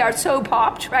 We are so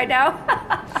popped right now.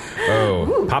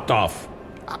 Popped off.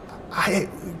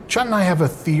 John and I have a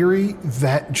theory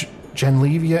that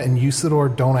Genlevia and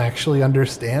Usador don't actually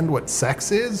understand what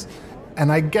sex is.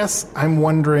 And I guess I'm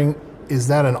wondering, is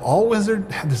that an all-wizard?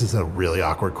 This is a really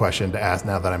awkward question to ask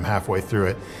now that I'm halfway through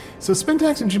it. So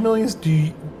Spintax and Jamilius,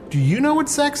 do you know what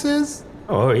sex is?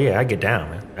 Oh, yeah, I get down,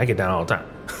 man. I get down all the time.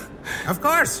 Of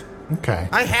course. Okay.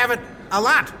 I have it a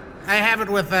lot. I have it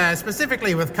with,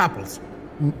 specifically with couples.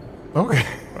 Okay.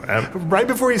 Right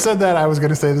before you said that, I was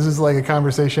going to say this is like a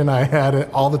conversation I had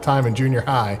all the time in junior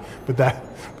high, but that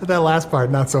last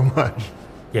part, not so much.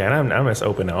 Yeah, and I'm just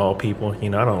open to all people. I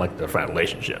don't like to find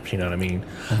relationships, you know what I mean?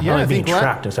 Yeah, I like being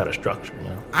trapped inside a structure,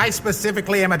 I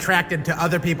specifically am attracted to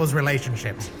other people's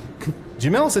relationships.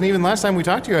 Jamilius, and even last time we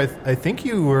talked to you, I think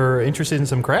you were interested in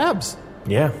some crabs.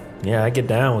 Yeah, I get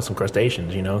down with some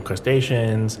crustaceans,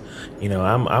 Crustaceans,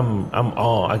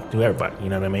 I do everybody, you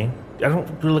know what I mean? I don't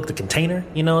really look at the container,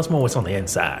 it's more what's on the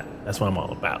inside. That's what I'm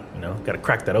all about, Got to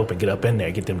crack that open, get up in there,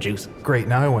 get them juices. Great,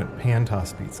 now I want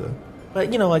hand-tossed pizza.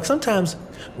 But, sometimes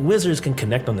wizards can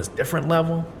connect on this different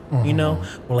level,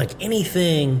 where,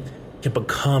 anything can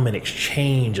become an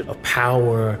exchange of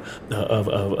power,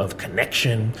 of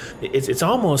connection. It's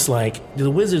almost like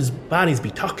the wizards' bodies be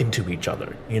talking to each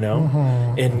other, And,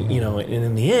 and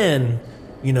in the end,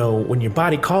 when your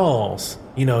body calls,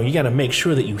 you got to make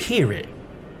sure that you hear it.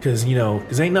 Because,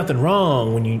 ain't nothing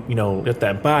wrong when you let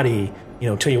that body,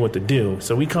 tell you what to do.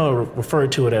 So we kind of refer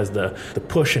to it as the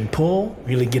push and pull.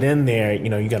 Really get in there,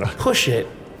 you got to push it,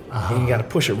 and you got to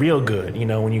push it real good,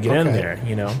 when you get in there,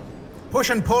 Push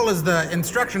and pull is the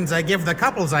instructions I give the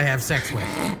couples I have sex with.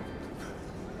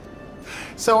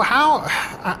 So how,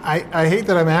 I hate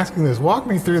that I'm asking this, walk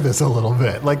me through this a little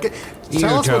bit.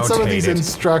 Tell us what some of these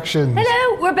instructions...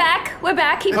 Hello, we're back.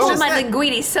 He pulled my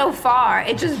linguine so far,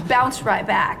 it just bounced right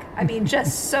back. I mean,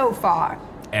 just so far.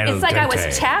 It's like I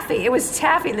was taffy. It was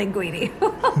taffy linguine.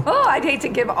 I'd hate to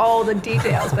give all the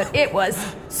details, but it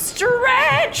was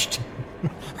stretched.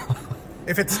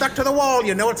 If it's stuck to the wall,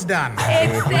 you know it's done.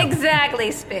 It's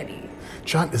exactly Spinny.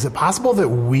 John, is it possible that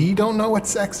we don't know what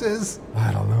sex is?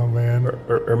 I don't know, man.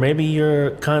 Or maybe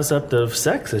your concept of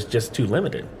sex is just too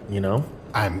limited,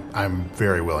 I'm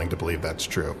very willing to believe that's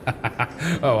true.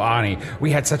 Oh, Arnie,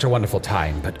 we had such a wonderful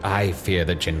time, but I fear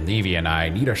that Genlevia and I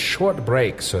need a short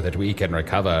break so that we can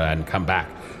recover and come back,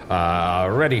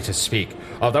 ready to speak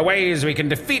of the ways we can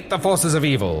defeat the forces of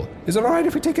evil. Is it all right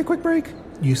if we take a quick break?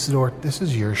 Usador, this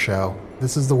is your show.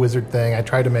 This is the wizard thing. I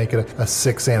tried to make it a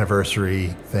 6th anniversary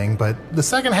thing, but the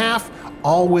second half,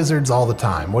 all wizards all the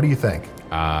time. What do you think?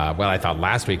 Well, I thought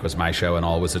last week was my show and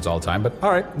all wizards all the time, but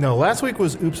all right. No, last week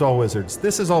was Oops, All Wizards.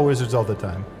 This is All Wizards all the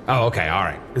time. Oh, okay, all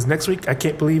right. Is next week I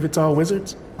Can't Believe It's All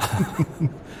Wizards?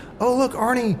 Oh, look,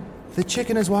 Arnie. The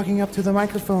chicken is walking up to the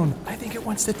microphone. I think it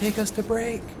wants to take us to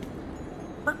break.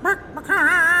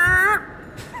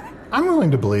 I'm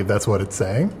willing to believe that's what it's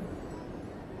saying.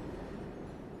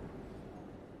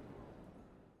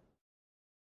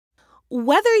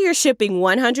 Whether you're shipping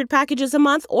 100 packages a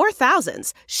month or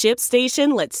thousands,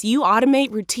 ShipStation lets you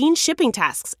automate routine shipping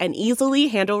tasks and easily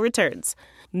handle returns.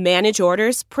 Manage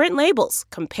orders, print labels,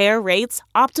 compare rates,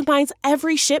 optimize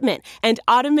every shipment, and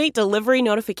automate delivery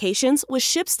notifications with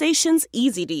ShipStation's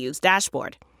easy-to-use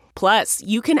dashboard. Plus,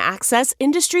 you can access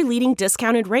industry-leading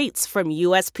discounted rates from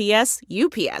USPS,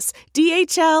 UPS,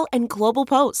 DHL, and Global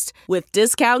Post, with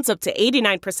discounts up to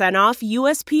 89% off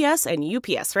USPS and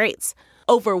UPS rates.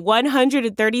 Over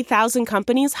 130,000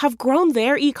 companies have grown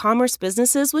their e-commerce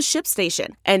businesses with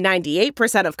ShipStation. And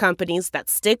 98% of companies that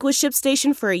stick with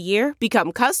ShipStation for a year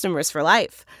become customers for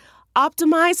life.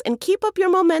 Optimize and keep up your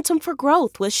momentum for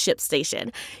growth with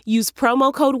ShipStation. Use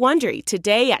promo code WONDERY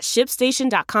today at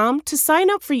ShipStation.com to sign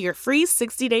up for your free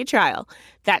 60-day trial.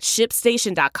 That's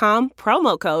ShipStation.com,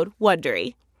 promo code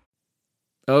WONDERY.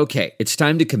 Okay, it's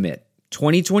time to commit.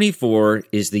 2024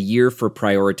 is the year for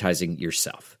prioritizing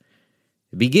yourself.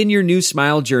 Begin your new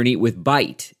smile journey with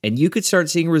Byte, and you could start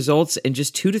seeing results in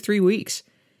just 2 to 3 weeks.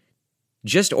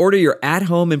 Just order your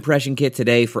at-home impression kit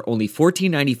today for only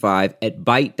 $14.95 at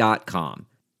Byte.com.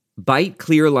 Byte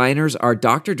clear liners are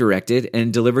doctor-directed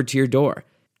and delivered to your door.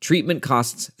 Treatment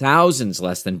costs thousands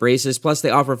less than braces, plus they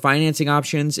offer financing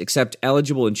options, accept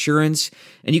eligible insurance,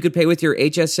 and you could pay with your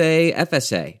HSA,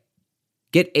 FSA.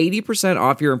 Get 80%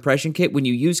 off your impression kit when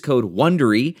you use code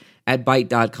WONDERY at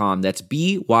Byte.com. That's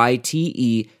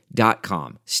BYTE.com.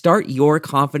 Start your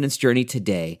confidence journey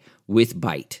today with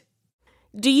Byte.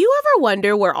 Do you ever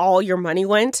wonder where all your money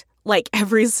went? Like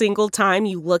every single time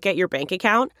you look at your bank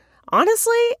account?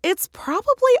 Honestly, it's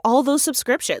probably all those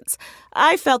subscriptions.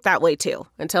 I felt that way too,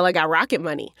 until I got Rocket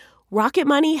Money. Rocket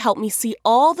Money helped me see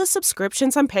all the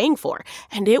subscriptions I'm paying for,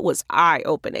 and it was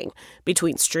eye-opening.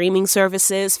 Between streaming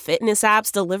services, fitness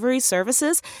apps, delivery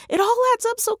services, it all adds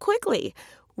up so quickly.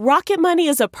 Rocket Money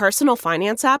is a personal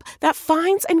finance app that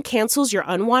finds and cancels your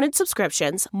unwanted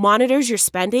subscriptions, monitors your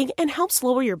spending, and helps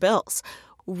lower your bills.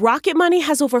 Rocket Money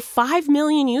has over 5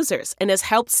 million users and has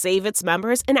helped save its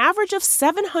members an average of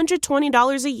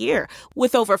 $720 a year,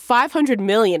 with over 500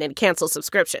 million in canceled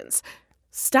subscriptions.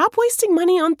 Stop wasting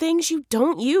money on things you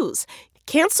don't use.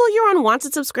 Cancel your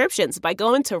unwanted subscriptions by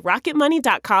going to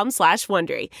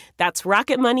rocketmoney.com/Wondery. That's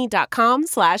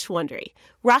rocketmoney.com/Wondery.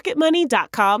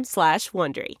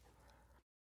 rocketmoney.com/Wondery.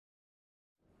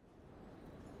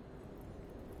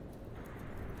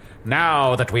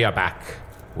 Now that we are back,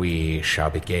 we shall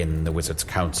begin the Wizard's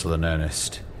Council in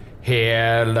earnest.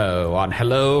 Hear low on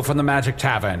Hello from the Magic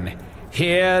Tavern.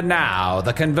 Hear now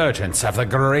the convergence of the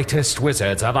greatest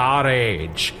wizards of our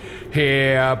age.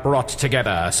 Here brought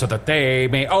together so that they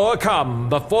may overcome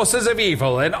the forces of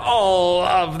evil in all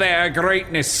of their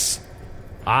greatness.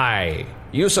 I,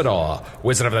 Usador,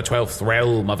 wizard of the 12th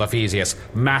realm of Ephesius,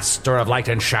 master of light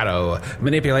and shadow,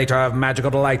 manipulator of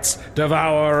magical delights,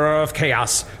 devourer of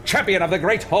chaos, champion of the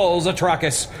great halls of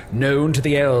Trakus, known to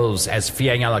the elves as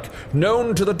Fiangyalak,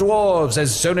 known to the dwarves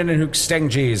as Zonin and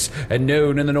Hookstengis, and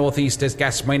known in the northeast as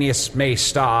Gasmanius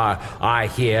Maystar, I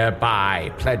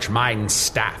hereby pledge mine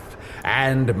staff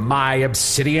and my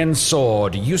obsidian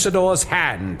sword, Usador's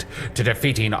hand, to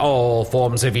defeating all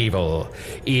forms of evil,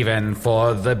 even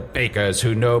for the bakers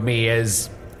who know me as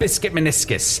Biscuit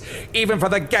Meniscus, even for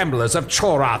the gamblers of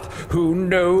Chorath who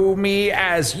know me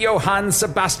as Johann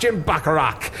Sebastian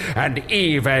Bacharach, and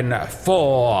even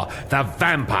for the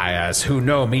vampires who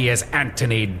know me as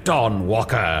Anthony Don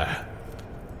Walker.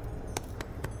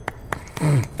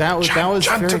 That was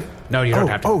very... No, you don't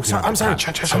have to. Oh, sorry, I'm sorry.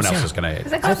 Someone else is going to...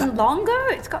 Has it gotten longer?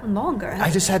 It's gotten longer. I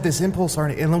just had this impulse,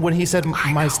 and then when he said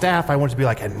my staff, I wanted to be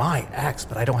like, and my axe,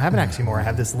 but I don't have an axe anymore. I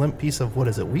have this limp piece of, what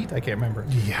is it, wheat? I can't remember.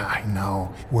 Yeah, I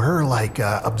know. We're like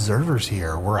observers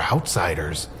here. We're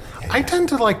outsiders. I tend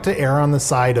to like to err on the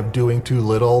side of doing too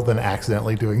little than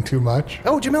accidentally doing too much.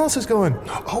 Oh, Jamilius is going.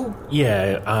 Oh.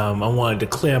 Yeah, I want to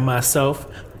declare myself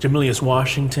Jamilius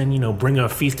Washington, bringer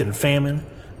of feast and famine,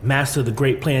 master of the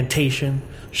great plantation,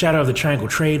 shadow of the triangle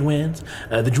trade winds.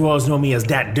 The dwarves know me as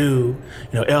that dude.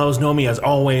 Elves know me as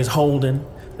always Holden.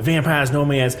 The vampires know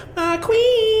me as my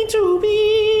queen to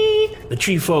be. The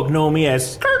tree folk know me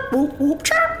as skirt, whoop, whoop,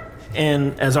 chirp.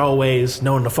 And as always,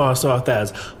 known to far south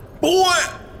as boy.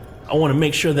 I want to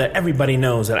make sure that everybody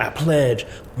knows that I pledge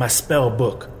my spell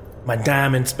book, my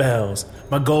diamond spells,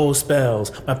 my gold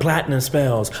spells, my platinum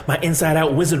spells, my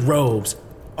inside-out wizard robes,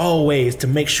 always to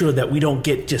make sure that we don't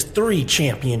get just 3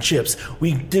 championships.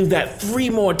 We do that 3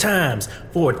 more times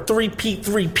for a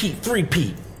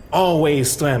 3-peat.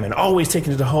 Always slamming, always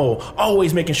taking it to the hole,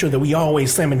 always making sure that we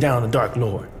always slamming down the Dark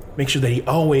Lord. Make sure that he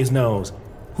always knows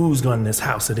whose gun this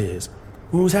house it is.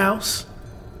 Whose house?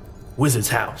 Wizard's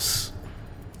house.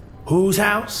 Whose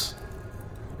house?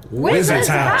 Wizard's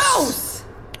house!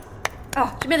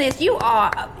 Oh, Jamilius, you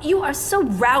are so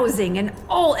rousing in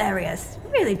all areas.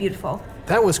 Really beautiful.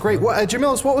 That was great.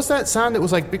 Jamilius, what was that sound that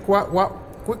was like big what,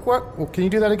 quick what? Well, can you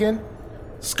do that again?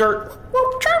 Skirt.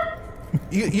 Whoop, chirp.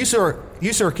 You sir,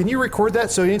 can you record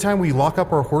that so anytime we lock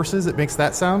up our horses, it makes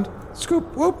that sound?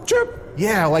 Scoop, whoop, chirp.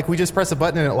 Yeah, like we just press a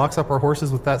button and it locks up our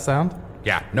horses with that sound?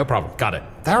 Yeah, no problem. Got it.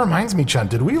 That reminds me, Chun,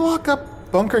 did we lock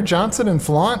up Bunker Johnson and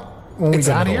Flaunt? when we It's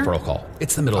the got middle here? of roll call.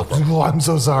 It's the middle of roll call. Oh, I'm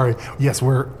so sorry. Yes,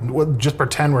 we'll just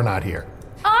pretend we're not here.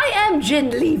 I am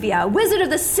Genlevia, wizard of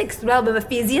the 6th realm of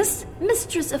Ephesius,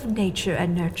 mistress of nature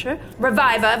and nurture,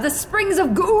 reviver of the springs of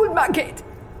Gulmaget,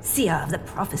 seer of the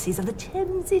prophecies of the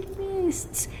Tenzid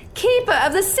mists, keeper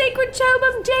of the sacred tome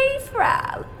of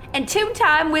Dayfral, and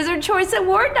two-time Wizard Choice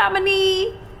Award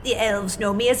nominee. The elves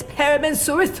know me as Paramin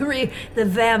Sorcery, the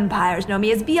vampires know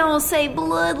me as Beyonce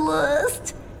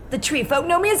Bloodlust, the tree folk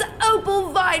know me as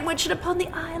Opal Vine Witch, and upon the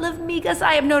Isle of Migas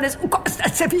I am known as Ucosta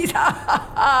Sevita.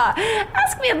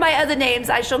 Ask me of my other names,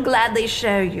 I shall gladly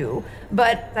share you,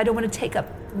 but I don't want to take up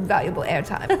valuable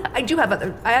airtime. I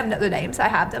have other names, I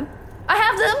have them.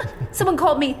 Someone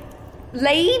called me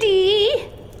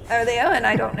Lady earlier, and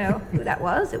I don't know who that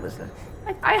was.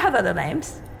 I have other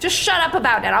names. Just shut up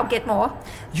about it, I'll get more.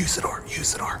 Usador.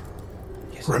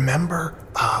 Yes. Remember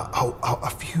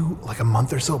a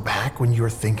month or so back when you were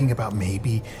thinking about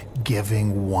maybe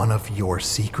giving one of your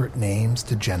secret names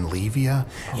to Genlevia?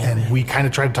 And we kind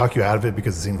of tried to talk you out of it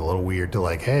because it seemed a little weird to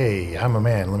hey, I'm a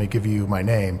man, let me give you my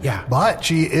name. Yeah. But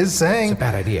she is saying... It's a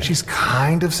bad idea. She's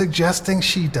kind of suggesting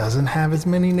she doesn't have as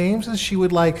many names as she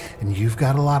would like, and you've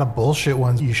got a lot of bullshit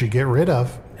ones you should get rid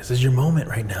of. This is your moment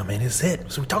right now, man. It's it.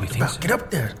 That's what we talked about. So? Get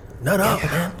up there. Nut up,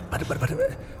 man.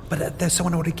 But there's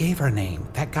someone already gave her a name.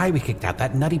 That guy we kicked out,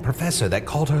 that nutty professor that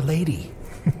called her lady.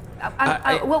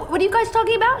 What are you guys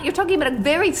talking about? You're talking about a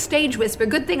very stage whisper.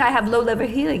 Good thing I have low-level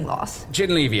healing loss.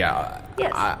 Genlevia,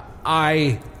 Yes.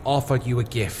 I offer you a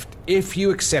gift. If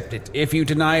you accept it, if you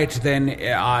deny it, then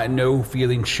no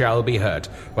feeling shall be hurt.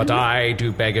 But I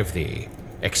do beg of thee,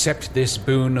 accept this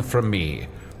boon from me.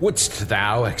 Wouldst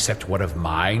thou accept one of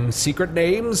mine secret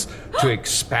names to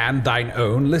expand thine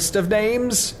own list of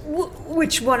names?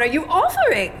 Which one are you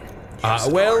offering?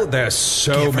 Well, there's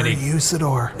so many.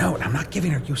 Usador. No, I'm not giving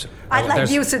her Usador. I like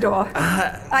Usador.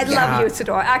 I love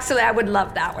Usador. Actually, I would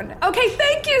love that one. Okay,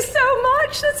 thank you so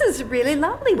much. This is really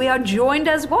lovely. We are joined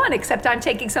as one, except I'm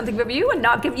taking something from you and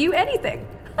not giving you anything.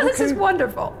 Okay. This is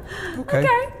wonderful. Okay.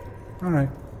 All right.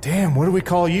 Damn, what do we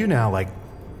call you now? Like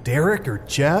Derek or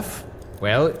Jeff?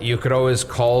 Well, you could always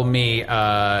call me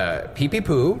Pee-Pee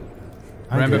Poo.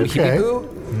 Remember Pee-Pee Poo?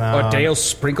 No. Or Dale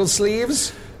Sprinkle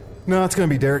Sleeves? No, it's gonna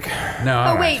be Derek.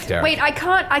 No. Wait, I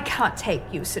can't take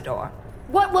Usador.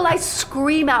 What will I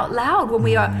scream out loud when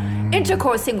we are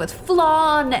intercoursing with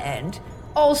flan and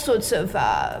all sorts of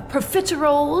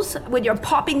profiteroles when you're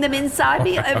popping them inside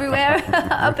me everywhere,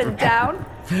 up and down?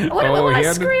 What will I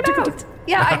scream out?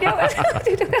 Yeah, I know it.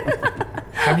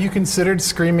 Have you considered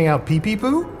screaming out Pee-Pee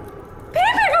Poo?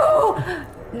 Pee-Pee-Poo!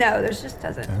 No, there's just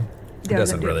doesn't. It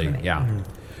doesn't really, yeah.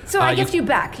 So I gift you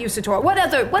back, Usador. What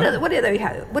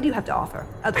do you have to offer?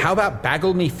 How about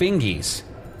Baggle Me Fingies?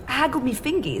 Haggle Me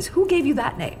Fingies. Who gave you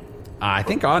that name? I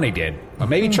think Ani did. Or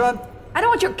maybe Trud? I don't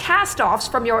want your cast-offs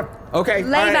from your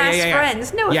lame-ass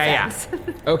friends. No offense.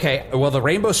 Okay, well, the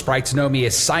Rainbow Sprites know me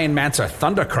as Cyanmancer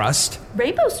Thundercrust.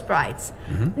 Rainbow Sprites?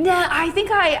 Nah, I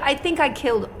think I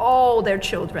killed all their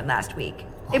children last week.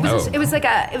 It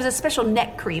was a special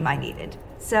neck cream I needed.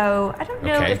 So I don't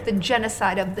know if the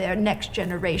genocide of their next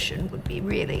generation would be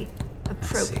really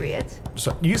appropriate.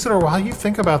 So, Usador, while you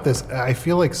think about this, I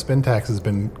feel like Spintax has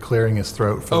been clearing his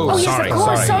throat for Sorry,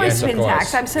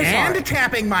 Spintax. I'm so sorry. And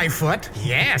tapping my foot.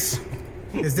 Yes.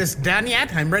 Is this done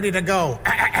yet? I'm ready to go.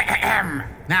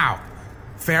 Now,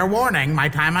 fair warning, my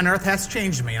time on Earth has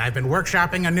changed me, and I've been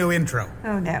workshopping a new intro.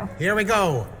 Oh, no. Here we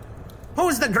go.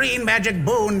 Who's the green magic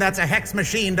boon that's a hex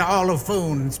machine to all of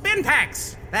Foon?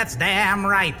 Spintax! That's damn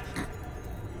right.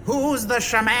 Who's the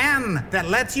shaman that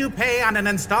lets you pay on an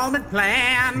installment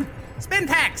plan?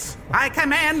 Spintax! I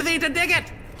command thee to dig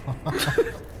it!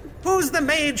 Who's the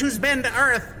mage who's been to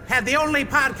Earth, had the only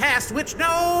podcast which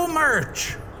no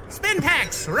merch?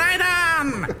 Spintax! Right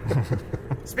on!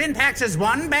 Spintax is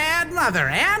one bad mother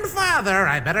and father.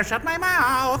 I better shut my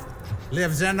mouth.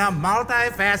 Lives in a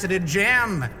multifaceted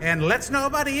gem and lets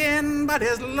nobody in but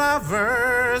his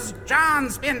lovers. John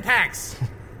Spintax.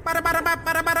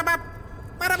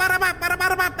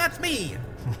 That's me.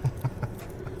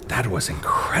 That was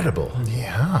incredible.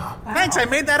 Yeah. Wow. Thanks, I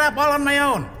made that up all on my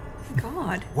own.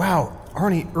 God. Wow,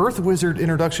 Arnie, Earth Wizard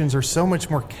introductions are so much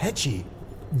more catchy.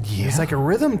 Yeah. There's like a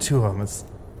rhythm to them.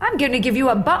 I'm going to give you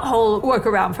a butthole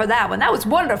workaround for that one. That was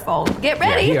wonderful. Get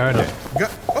ready. Yeah, he earned it.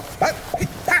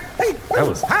 That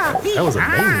was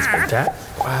amazing,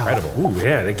 Spintax. Wow. Incredible. Ooh,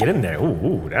 yeah, they get in there.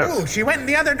 Ooh, she went in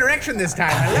the other direction this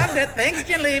time. I loved it. Thanks,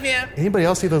 Genlevia. Anybody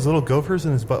else see those little gophers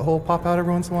in his butthole pop out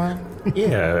every once in a while?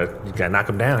 Yeah, you gotta knock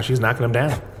them down. She's knocking them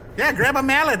down. Yeah, grab a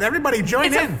mallet. Everybody join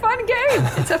in. It's a fun game.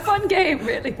 It's a fun game,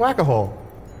 really. Whack-a-hole.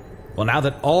 Well, now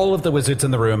that all of the wizards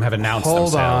in the room have announced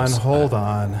themselves... Hold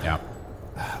on. Yeah.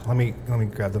 Let me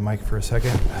grab the mic for a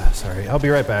second. Sorry, I'll be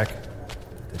right back.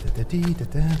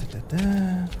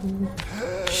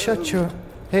 Shut your...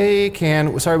 Hey,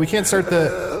 Can. Sorry, we can't start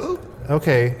the...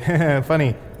 Okay,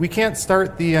 funny. We can't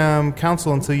start the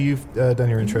council until you've done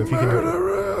your intro. If you can do it.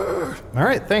 All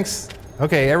right, thanks.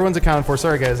 Okay, everyone's accounted for.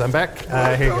 Sorry, guys, I'm back.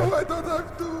 Here you go. I don't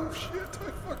have to. Shit,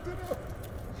 I fucked it up.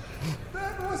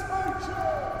 That was my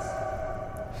chance.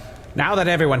 Now that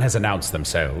everyone has announced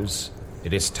themselves,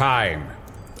 it is time.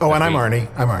 Oh, and I'm Arnie.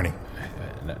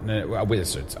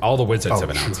 Wizards. All the wizards have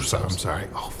announced themselves. I'm sorry.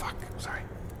 Oh, fuck. I'm sorry.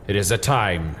 It is a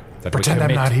time that Pretend we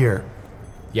commit... I'm not here.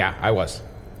 Yeah, I was.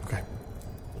 Okay.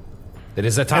 It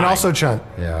is a time. And also Chunt.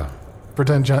 Yeah.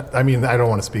 Pretend Chunt. I mean, I don't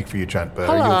want to speak for you, Chunt, but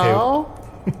are you okay?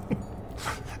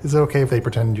 Is it okay if they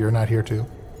pretend you're not here too?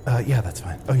 Yeah, that's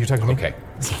fine. Oh, you're talking to me? Okay.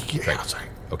 Yeah, Great. sorry.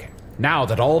 Okay. Now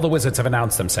that all the wizards have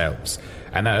announced themselves,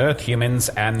 and the Earth humans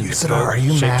and Usador, are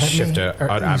you mad at me? Shapeshifter...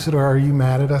 Usador, are you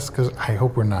mad at us? Because I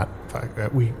hope we're not. I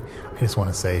just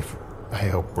want to say, I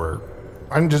hope we're.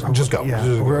 I'm just go. Yeah, I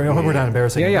hope we're not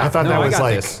embarrassing. Yeah. I thought that was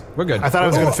like. This. We're good. I thought I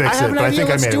was going to fix it, but I think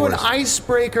I made it worse. Let's do an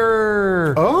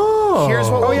icebreaker. Oh. Here's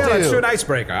what we'll do. Let's do an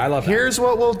icebreaker. I love that. Here's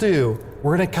what we'll do.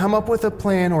 We're going to come up with a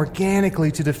plan organically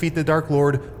to defeat the Dark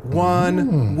Lord,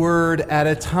 one word at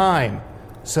a time.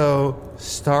 So,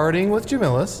 starting with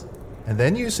Jamillus, and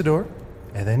then Usador,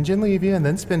 and then Genlevia, and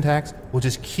then Spintax, we'll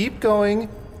just keep going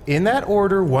in that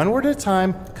order, one word at a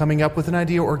time, coming up with an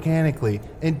idea organically.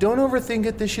 And don't overthink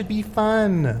it, this should be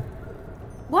fun.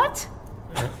 What?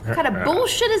 What kind of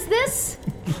bullshit is this?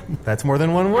 That's more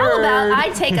than one word. How about I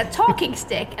take a talking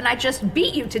stick and I just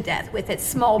beat you to death with it,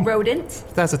 small rodent?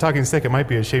 If that's a talking stick, it might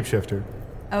be a shapeshifter.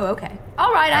 Oh, okay.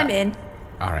 All right, I'm in.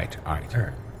 All right.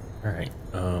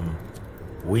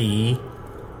 We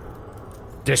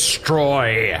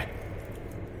destroy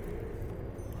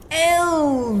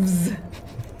elves.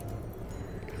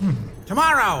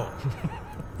 Tomorrow.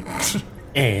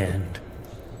 and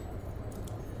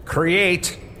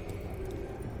create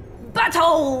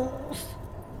buttholes.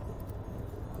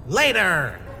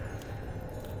 Later.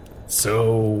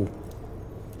 So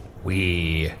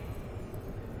we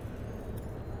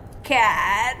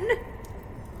can.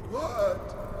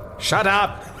 Shut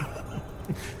up.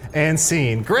 And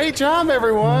scene. Great job,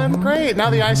 everyone. Great. Now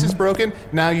the ice is broken.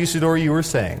 Now, Usador, you were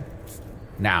saying.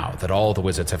 Now that all the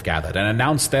wizards have gathered and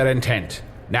announced their intent,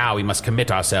 now we must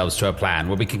commit ourselves to a plan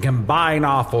where we can combine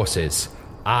our forces.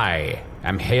 I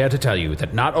am here to tell you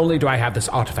that not only do I have this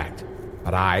artifact,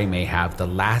 but I may have the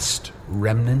last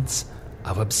remnants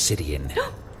of obsidian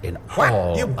in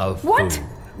all of What? Foon.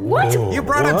 What? Whoa, you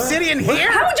brought obsidian here?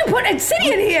 How would you put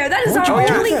obsidian here? That is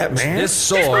our only... This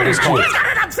sword is called...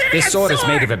 This sword is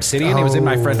made of obsidian. It was in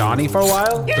my friend Ani for a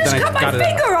while. You just cut my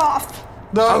finger off!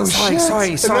 No,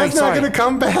 sorry. And that's not going to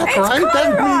come back, it's right?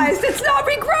 cauterized. It's not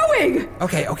regrowing.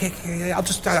 Okay. I'll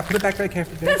just put it back very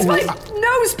carefully. That's my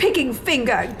nose-picking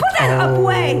finger. Put that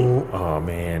away. Oh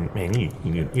man,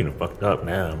 you fucked up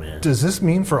now, man. Does this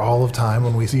mean for all of time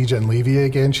when we see Genlevia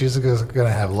again, she's going to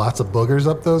have lots of boogers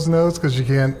up those nose because she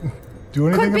can't do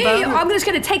anything Could be. about it? I'm just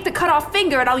going to take the cut-off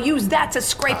finger and I'll use that to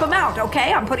scrape them out,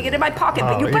 okay? I'm putting it in my pocket,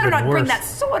 but you better not bring that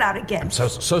sword out again. I'm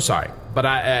so sorry. But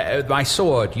my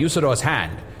sword, Usador's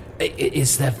hand,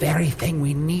 is the very thing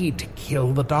we need to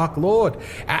kill the Dark Lord.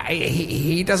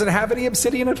 He doesn't have any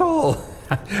obsidian at all.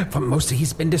 For most,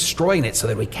 he's been destroying it so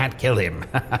that we can't kill him.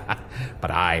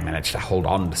 But I managed to hold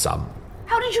on to some.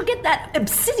 How did you get that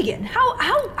obsidian?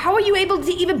 How are you able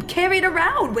to even carry it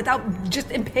around without just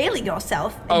impaling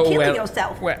yourself and killing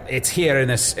yourself? Well, it's here in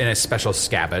a special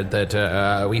scabbard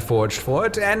that we forged for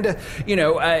it. And,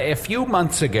 a few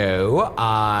months ago,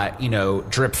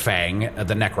 Dripfang,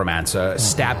 the necromancer,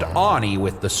 stabbed Arnie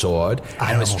with the sword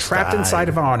and was trapped inside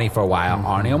of Arnie for a while.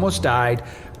 Arnie almost died.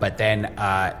 But then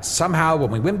somehow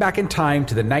when we went back in time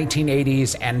to the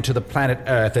 1980s and to the planet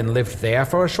Earth and lived there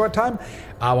for a short time,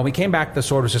 when we came back, the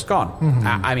sword was just gone.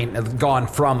 Gone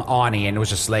from Arnie, and it was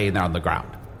just laying there on the ground.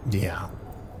 Yeah.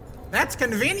 That's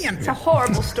convenient. It's a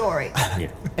horrible story.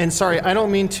 And sorry, I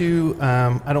don't mean to,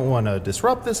 I don't want to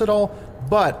disrupt this at all,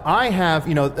 but I have,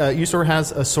 Usador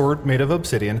has a sword made of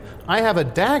obsidian. I have a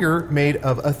dagger made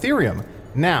of Ethereum.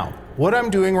 Now, what I'm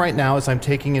doing right now is I'm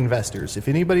taking investors. If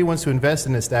anybody wants to invest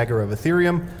in this dagger of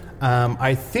Ethereum,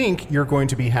 I think you're going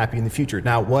to be happy in the future.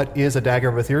 Now, what is a dagger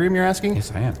of Ethereum, you're asking?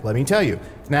 Yes, I am. Let me tell you.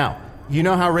 Now, you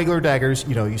know how regular daggers,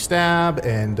 you stab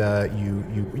and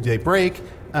they break.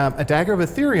 A dagger of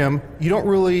Ethereum, you don't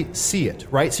really see it,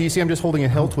 right? So you see I'm just holding a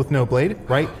hilt with no blade,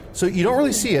 right? So you don't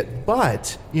really see it,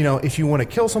 but, if you want to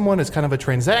kill someone, it's kind of a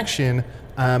transaction.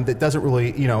 that doesn't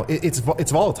really, it's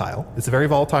volatile. It's a very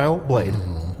volatile blade.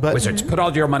 But Wizards, put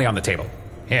all your money on the table.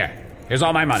 Here's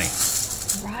all my money.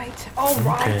 Right, all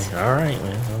right. Okay, all right,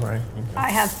 man, all right. I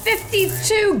have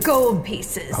 52 gold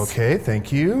pieces. Okay,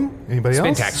 thank you. Anybody else?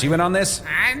 Spintax, you in on this?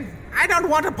 I don't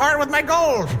want to part with my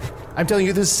gold. I'm telling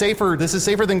you, this is safer. This is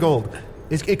safer than gold.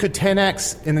 It could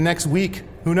 10x in the next week.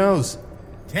 Who knows?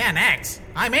 10x?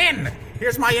 I'm in.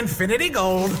 Here's my infinity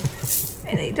gold.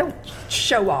 Hey, don't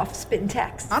show off,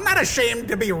 Spintax. I'm not ashamed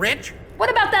to be rich. What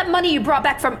about that money you brought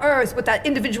back from Earth with that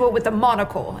individual with the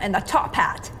monocle and the top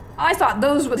hat? I thought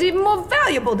those was even more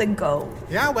valuable than gold.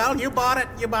 Yeah, well, you bought it,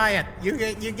 you buy it. You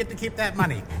get to keep that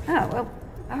money. Oh, well,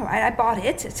 all right, I bought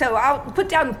it. So I'll put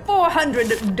down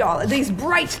 $400. These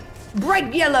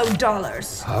bright yellow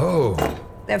dollars. Oh.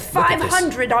 They're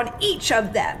 500 on each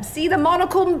of them. See the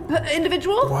monocle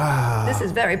individual? Wow. This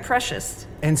is very precious.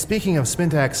 And speaking of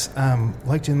Spintax,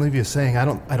 like Genlevia is saying, I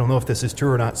don't know if this is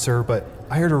true or not, sir, but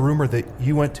I heard a rumor that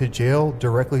you went to jail,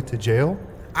 directly to jail.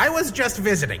 I was just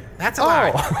visiting. That's a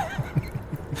lie.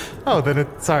 Oh, then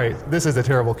sorry. This is a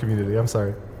terrible community. I'm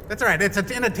sorry. That's all right. It's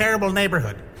in a terrible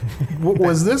neighborhood.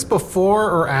 Was this before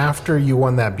or after you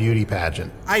won that beauty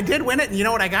pageant? I did win it, and you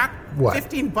know what I got? What?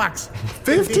 $15.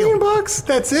 $15?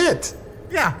 That's it?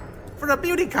 Yeah, for a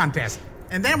beauty contest.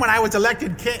 And then when I was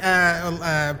elected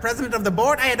president of the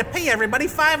board, I had to pay everybody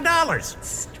 $5.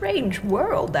 Strange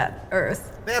world, that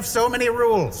Earth. They have so many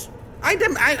rules.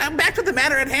 I'm back to the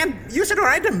matter at hand. Usador,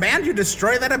 I demand you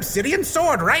destroy that obsidian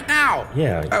sword right now.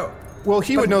 Yeah. Oh. Well,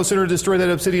 he would no sooner destroy that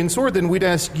obsidian sword than we'd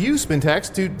ask you,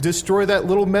 Spintax, to destroy that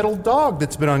little metal dog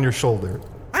that's been on your shoulder.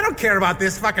 I don't care about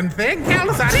this fucking thing.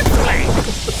 Caldas on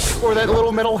its way. Or that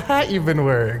little metal hat you've been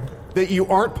wearing that you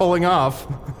aren't pulling off.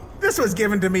 This was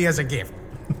given to me as a gift.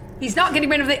 He's not getting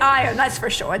rid of the iron, that's for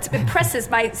sure. It impresses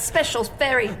my special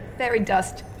fairy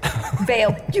dust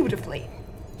veil beautifully.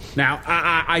 Now,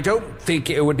 I don't think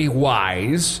it would be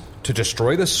wise to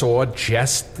destroy the sword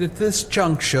just at this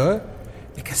juncture,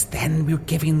 because then we're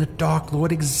giving the Dark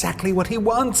Lord exactly what he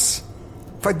wants.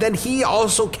 For then he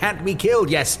also can't be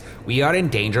killed. Yes, we are in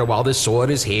danger while the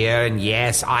sword is here, and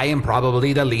yes, I am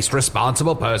probably the least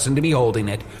responsible person to be holding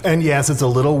it. And yes, it's a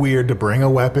little weird to bring a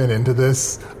weapon into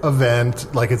this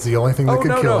event like it's the only thing that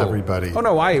could kill everybody. Oh,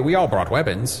 no, we all brought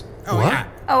weapons. Oh, what? Yeah.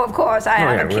 Oh, of course, I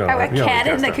have a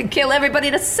cannon that could kill everybody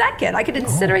in a second. I could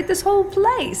incinerate this whole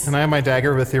place. And I have my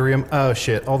dagger of Ethereum. Oh,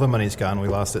 shit, all the money's gone. We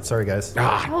lost it. Sorry, guys.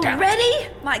 Already?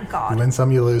 My God. You win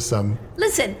some, you lose some.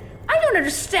 Listen, I don't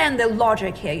understand the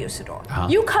logic here,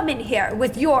 Usador. You come in here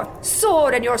with your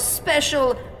sword and your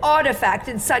special artifact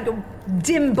inside your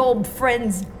dim bulb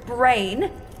friend's brain.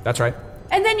 That's right.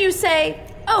 And then you say,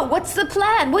 oh, what's the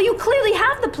plan? Well, you clearly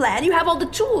have the plan. You have all the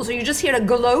tools. Are you just here to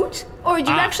gloat? Or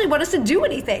do you actually want us to do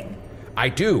anything? I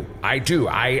do.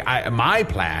 My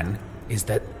plan is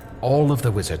that all of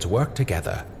the wizards work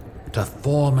together to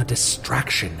form a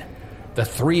distraction. The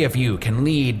three of you can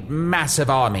lead massive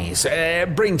armies,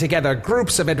 bring together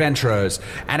groups of adventurers,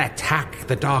 and attack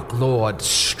the Dark Lord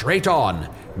straight on.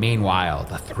 Meanwhile,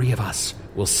 the three of us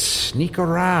will sneak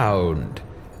around,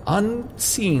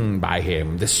 unseen by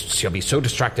him. She'll be so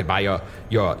distracted by your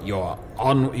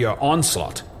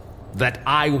onslaught that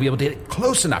I will be able to get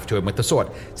close enough to him with the sword.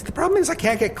 See, the problem is I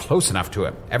can't get close enough to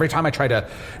him. Every time I try to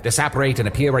disapparate and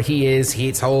appear where he is,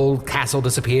 his whole castle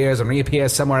disappears and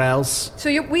reappears somewhere else. So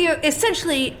we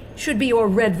essentially should be your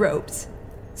red robes.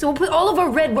 So we'll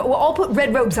all put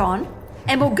red robes on,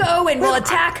 and we'll go and we'll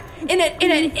attack in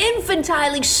an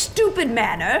infantilely stupid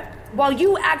manner while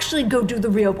you actually go do the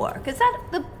real work. Is that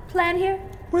the plan here?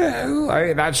 Well,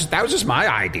 that was just my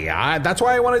idea. That's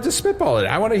why I wanted to spitball it.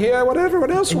 I want to hear what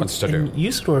everyone else wants to do.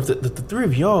 Usador, if the three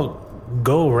of y'all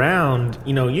go around,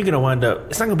 you're going to wind up,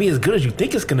 it's not going to be as good as you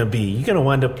think it's going to be. You're going to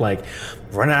wind up,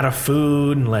 run out of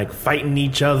food and, fighting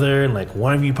each other. And,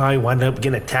 one of you probably wind up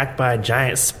getting attacked by a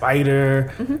giant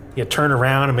spider. Mm-hmm. You turn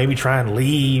around and maybe try and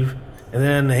leave. And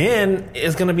then in the end,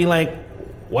 it's going to be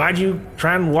why'd you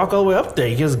try and walk all the way up there?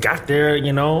 You just got there,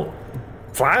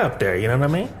 fly up there. You know what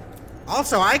I mean?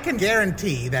 Also, I can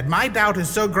guarantee that my doubt is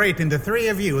so great in the three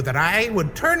of you that I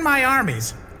would turn my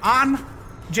armies on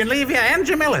Genlevia and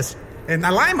Jamillis and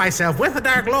ally myself with the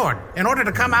Dark Lord in order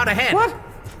to come out ahead. What?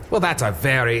 Well, that's a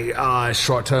very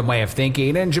short-term way of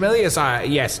thinking. And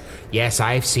Jamilius, yes,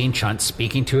 I've seen Chunt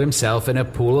speaking to himself in a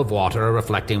pool of water,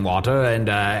 reflecting water,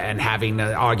 and having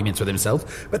arguments with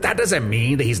himself. But that doesn't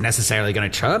mean that he's necessarily going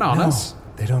to turn on us.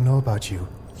 They don't know about you.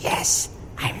 Yes,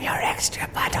 I'm your extra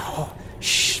butthole.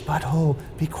 Shh, butthole,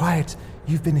 be quiet.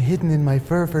 You've been hidden in my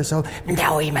fur for so...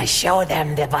 Now we must show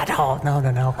them the butthole.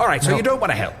 No. All right, so you don't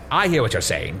want to help. I hear what you're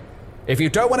saying. If you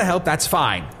don't want to help, that's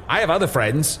fine. I have other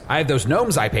friends. I have those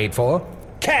gnomes I paid for.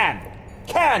 Can,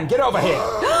 get over here.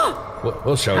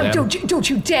 We'll show them. Don't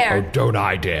you dare. Oh, don't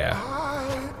I dare.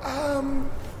 I am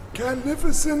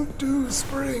Magnificent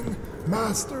Dewspring,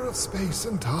 Master of Space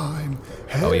and Time.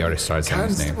 He already started saying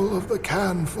his name. Constable of the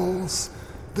Can Force.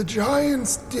 The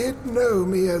Giants did know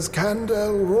me as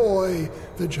Candel Roy.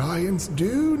 The Giants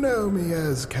do know me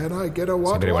as Can I Get a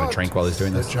What? Somebody want to drink while he's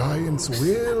doing this? The Giants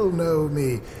will know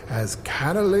me as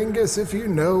Canalingus, if you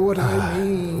know what I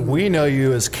mean. We know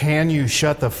you as Can You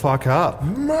Shut the Fuck Up?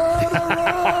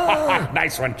 Murderer!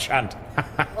 Nice one, Chunt.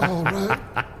 All right.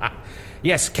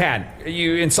 Yes, Can,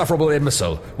 you insufferable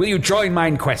imbecile. Will you join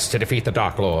mine quest to defeat the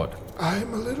Dark Lord?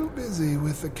 I'm a little busy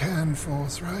with the Can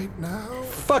Force right now.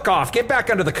 Fuck off. Get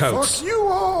back under the coats. Fuck you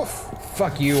off.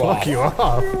 Fuck you off. Fuck you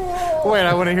off. Wait,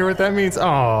 I want to hear what that means.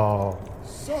 Oh.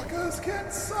 Suckers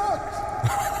get sucked.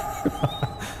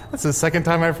 That's the second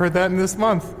time I've heard that in this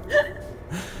month.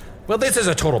 Well, this is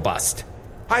a total bust.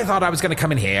 I thought I was going to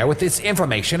come in here with this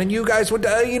information and you guys would,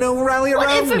 rally around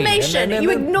What information? me. You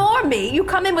ignore me. You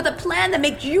come in with a plan that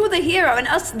makes you the hero and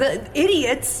us the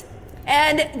idiots.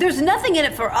 And there's nothing in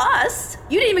it for us.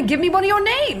 You didn't even give me one of your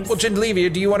names. Well,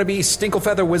 Gindlevia, do you want to be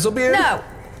Stinklefeller Whistlebeard? No.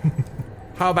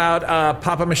 How about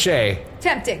Papa Mache?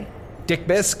 Tempting. Dick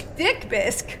Bisque? Dick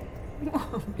Bisque.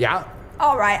 Yeah?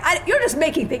 All right. You're just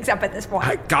making things up at this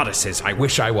point. Goddesses, I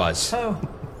wish I was. Oh.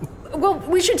 Well,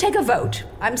 we should take a vote.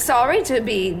 I'm sorry to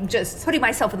be just putting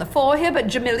myself in the fore here, but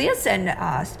Jamilius and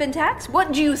Spintax,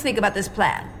 what do you think about this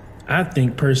plan? I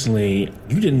think personally,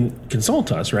 you didn't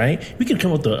consult us, right? We could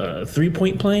come up with a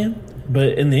 3-point plan,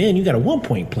 but in the end, you got a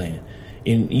 1-point plan,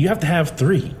 and you have to have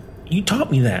 3. You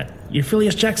taught me that. You're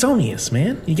Phileas Jacksonius,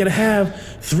 man. You got to have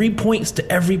 3 points to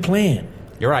every plan.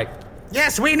 You're right.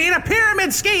 Yes, we need a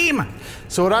pyramid scheme.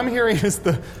 So what I'm hearing is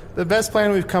the best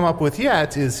plan we've come up with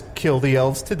yet is kill the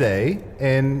elves today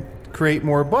and create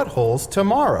more buttholes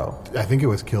tomorrow. I think it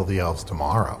was kill the elves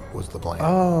tomorrow was the plan.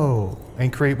 Oh,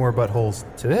 and create more buttholes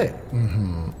today.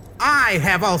 Mm-hmm. I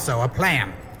have also a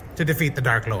plan to defeat the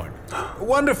Dark Lord.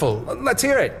 Wonderful. Let's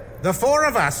hear it. The 4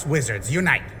 of us wizards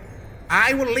unite.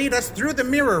 I will lead us through the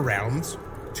Mirror Realms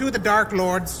to the Dark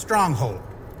Lord's stronghold,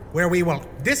 where we will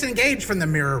disengage from the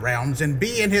Mirror Realms and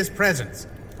be in his presence,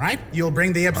 right? You'll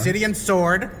bring the obsidian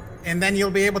sword, and then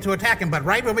you'll be able to attack him. But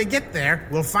right when we get there,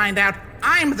 we'll find out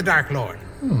I'm the Dark Lord.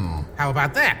 How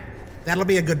about that? That'll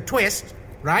be a good twist,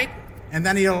 right? And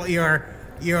then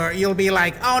you'll be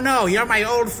like, oh no, you're my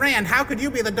old friend. How could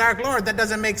you be the Dark Lord? That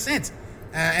doesn't make sense.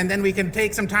 And then we can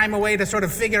take some time away to sort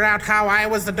of figure out how I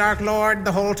was the Dark Lord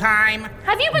the whole time.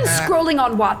 Have you been scrolling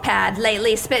on Wattpad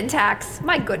lately, Spintax?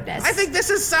 My goodness. I think this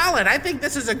is solid. I think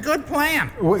this is a good plan.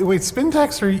 Wait,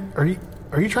 Spintax,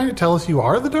 are you trying to tell us you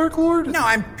are the Dark Lord? No,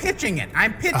 I'm pitching it.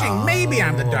 I'm pitching maybe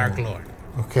I'm the Dark Lord.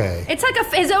 Okay. It's like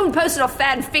his own personal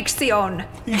fan fiction.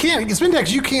 You can't,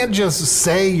 Spintax, you can't just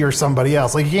say you're somebody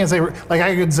else. Like, you can't say, like,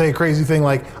 I could say a crazy thing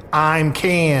like, I'm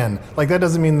Can. Like, that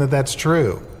doesn't mean that that's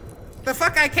true. The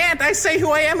fuck I can't. I say who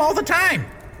I am all the time.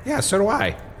 Yeah, so do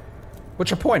I.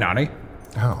 What's your point, Ani?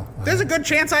 Oh. There's a good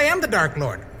chance I am the Dark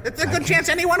Lord. It's a good chance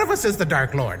any one of us is the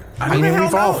Dark Lord. I mean,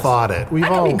 we've all thought it. I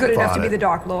can be good enough to be the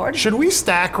Dark Lord. Should we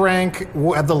stack rank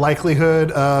at the likelihood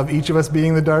of each of us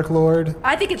being the Dark Lord?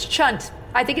 I think it's Chunt.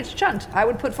 I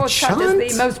would put forth Chunt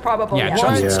as the most probable. Yeah,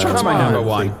 yes. Chunt's my number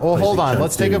one. Well, hold on.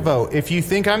 Let's take a vote. If you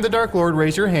think I'm the Dark Lord,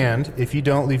 raise your hand. If you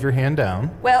don't, leave your hand down.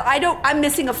 Well, I'm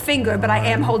missing a finger, but I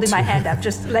am holding my hand up.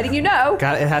 Just letting you know. It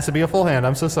has to be a full hand.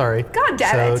 I'm so sorry. God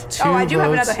damn it. Oh, I do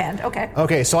have another hand. Okay.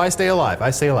 Okay, so I stay alive.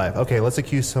 Okay, let's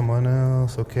accuse someone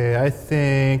else. Okay, I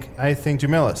think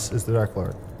Jamilus is the Dark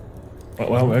Lord.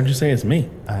 Well, why would you say it's me?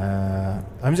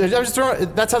 I'm just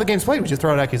throwing. That's how the game's played. We just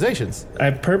throw out accusations.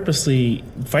 I purposely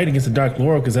fight against the Dark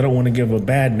Lord because I don't want to give a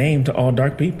bad name to all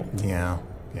dark people. Yeah.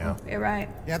 You're right.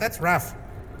 Yeah, that's rough.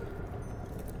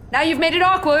 Now you've made it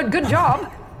awkward. Good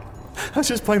job. I was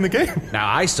just playing the game. Now,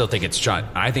 I still think it's Chunt.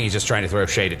 I think he's just trying to throw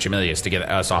shade at Jamilius to get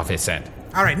us off his scent.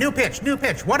 All right, new pitch.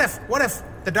 What if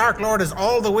the Dark Lord is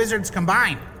all the wizards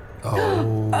combined?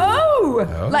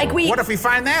 What if we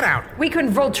find that out? We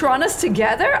can Voltronus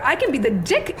together? I can be the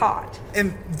dick pot.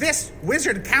 And this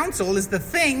wizard council is the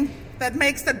thing that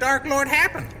makes the Dark Lord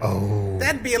happen. Oh.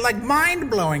 That'd be like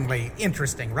mind-blowingly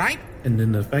interesting, right? And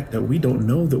then the fact that we don't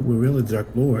know that we're really the Dark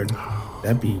Lord,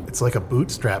 It's like a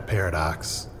bootstrap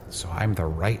paradox. So I'm the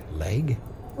right leg?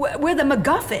 We're the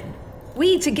MacGuffin.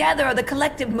 We together are the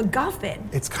collective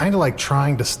MacGuffin. It's kind of like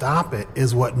trying to stop it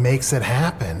is what makes it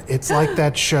happen. It's like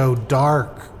that show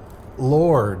Dark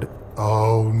Lord.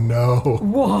 Oh, no.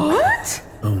 What?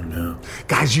 Oh, no.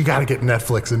 Guys, you gotta get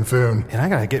Netflix and Foon. And I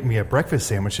gotta get me a breakfast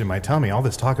sandwich in my tummy. All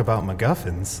this talk about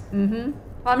MacGuffins. Mm-hmm.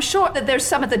 Well, I'm sure that there's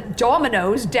some at the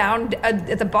Domino's down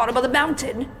at the bottom of the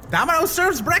mountain. Domino's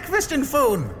serves breakfast in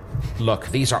Foon. Look,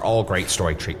 these are all great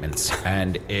story treatments,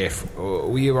 and if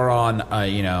we were on,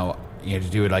 to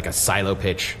do like a silo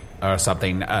pitch or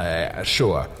something,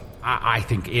 sure. I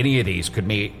think any of these could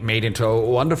be made into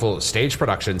wonderful stage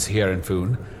productions here in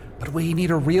Foon, but we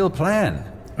need a real plan.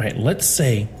 All right, let's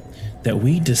say that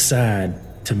we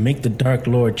decide to make the Dark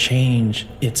Lord change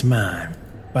its mind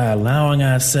by allowing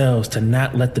ourselves to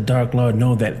not let the Dark Lord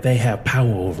know that they have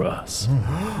power over us.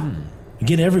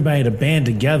 Get everybody to band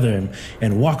together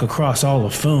and walk across all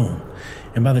of Foon.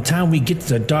 And by the time we get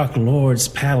to the Dark Lord's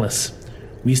palace,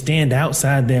 we stand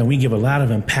outside there and we give a lot of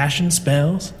impassioned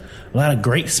spells, a lot of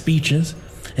great speeches,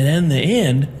 and in the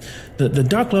end, the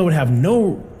Dark Lord would have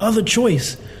no other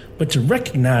choice but to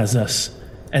recognize us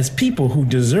as people who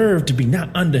deserve to be not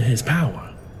under his power.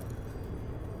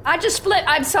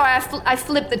 I'm sorry, I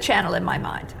flipped the channel in my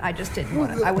mind. I just didn't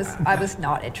want to. I was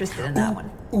not interested in that one.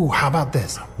 Ooh, how about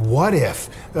this? What if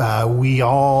we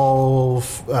all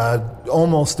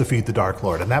almost defeat the Dark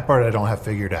Lord? And that part I don't have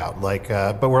figured out.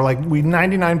 But we're we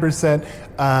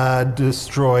 99%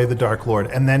 destroy the Dark Lord,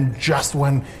 and then just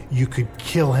when you could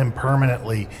kill him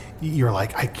permanently, you're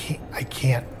like, I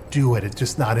can't do it. It's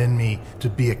just not in me to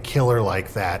be a killer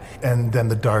like that. And then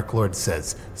the Dark Lord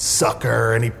says,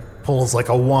 "Sucker," and he pulls like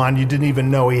a wand you didn't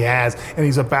even know he has, and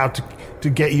he's about to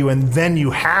get you, and then you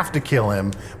have to kill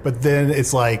him, but then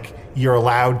it's like you're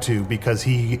allowed to because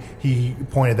he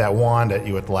pointed that wand at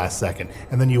you at the last second,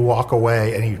 and then you walk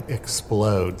away and he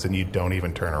explodes and you don't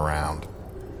even turn around.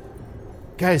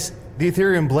 Guys, the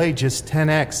Ethereum Blade just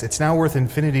 10x. It's now worth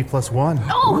infinity plus 1.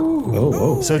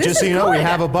 Oh! So just so you know, we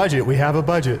have a budget.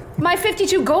 My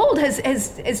 52 gold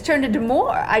has turned into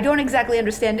more. I don't exactly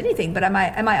understand anything, but am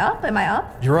I up? Am I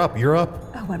up? You're up.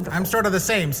 Oh, wonderful. I'm sort of the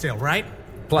same still, right?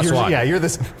 Plus 1. Yeah, you're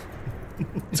this.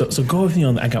 So go with me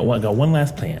on. I got one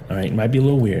last plan. All right, it might be a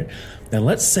little weird. Now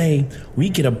let's say we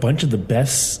get a bunch of the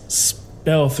best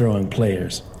spell throwing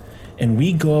players, and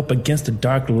we go up against the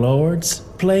Dark Lord's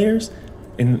players.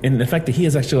 And the fact that he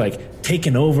has actually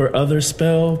taken over other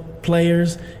spell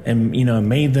players and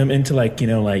made them into like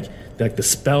the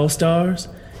spell stars,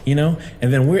 and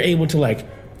then we're able to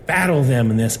battle them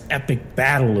in this epic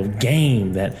battle of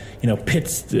game that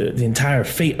pits the entire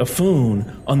fate of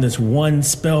Foon on this one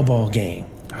spell ball game.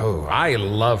 Oh, I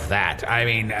love that. I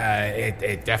mean,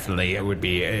 it definitely would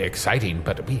be exciting,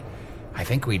 but I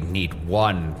think we'd need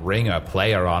one ringer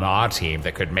player on our team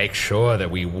that could make sure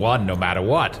that we won no matter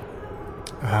what.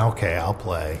 Okay, I'll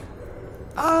play.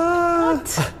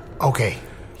 What? Okay,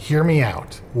 hear me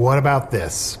out. What about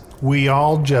this? We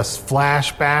all just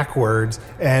flash backwards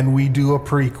and we do a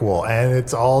prequel, and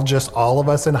it's all just all of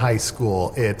us in high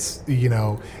school. It's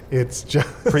just...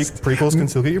 Prequels can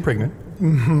still get you pregnant.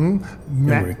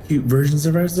 Mm-hmm. Cute versions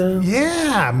of ourselves?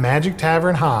 Yeah, Magic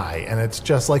Tavern High. And it's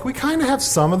just we kind of have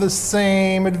some of the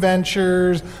same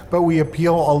adventures, but we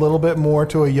appeal a little bit more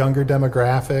to a younger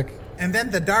demographic. And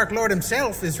then the Dark Lord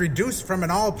himself is reduced from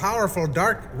an all-powerful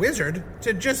dark wizard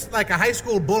to just like a high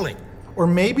school bully. Or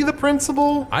maybe the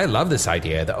principal? I love this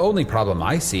idea. The only problem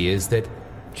I see is that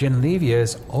Genlevia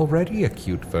is already a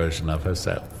cute version of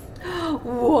herself.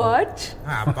 What?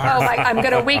 I'm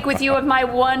going to wink with you of my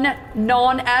one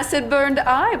non-acid burned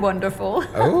eye. Wonderful.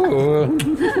 Oh.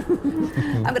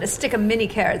 I'm going to stick a mini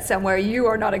carrot somewhere you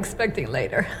are not expecting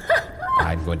later.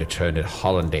 I'm going to turn it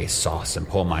hollandaise sauce and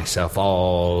pour myself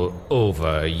all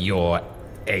over your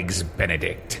eggs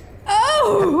Benedict.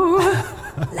 Oh!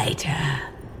 Later.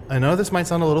 I know this might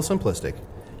sound a little simplistic.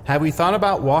 Have we thought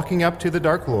about walking up to the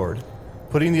Dark Lord,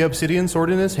 putting the obsidian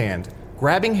sword in his hand,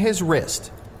 grabbing his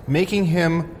wrist, making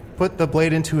him put the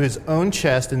blade into his own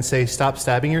chest and say, "Stop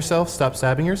stabbing yourself, stop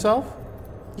stabbing yourself"?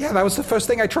 Yeah, that was the first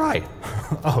thing I tried.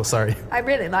 Oh, sorry. I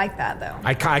really like that, though.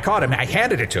 I caught him. I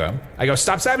handed it to him. I go,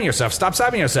 "Stop stabbing yourself. Stop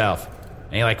stabbing yourself."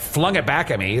 And he flung it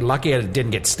back at me. Lucky I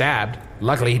didn't get stabbed.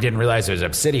 Luckily, he didn't realize it was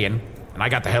obsidian. And I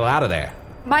got the hell out of there.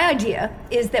 My idea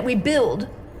is that we build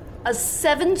a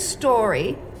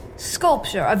 7-story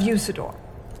sculpture of Usador.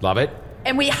 Love it.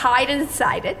 And we hide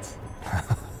inside it.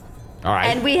 All right.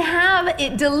 And we have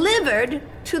it delivered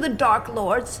to the Dark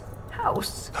Lord's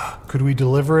house. Could we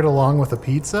deliver it along with a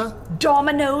pizza?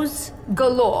 Dominoes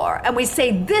galore. And we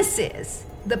say this is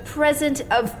the present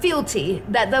of fealty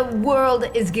that the world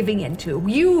is giving into.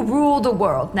 You rule the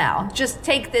world now. Just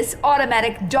take this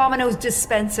automatic Dominoes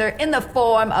dispenser in the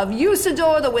form of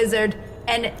Usador the Wizard,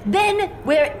 and then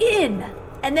we're in.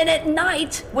 And then at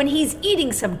night, when he's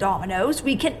eating some Dominoes,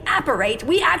 we can apparate.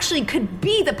 We actually could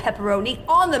be the pepperoni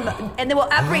on the and then we'll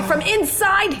apparate from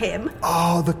inside him.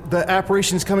 Oh, the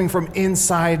apparition's coming from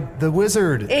inside the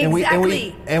wizard.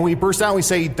 Exactly. And we burst out and we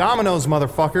say, Dominoes,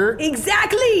 motherfucker.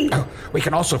 Exactly. We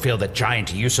can also fill the giant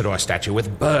Usador statue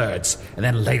with birds, and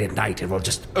then late at night it will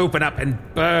just open up and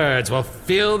birds will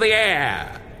fill the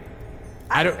air.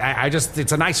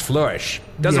 It's a nice flourish.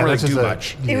 Doesn't really do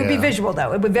much. It would be visual,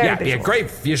 though. It would be very visual. Yeah, a great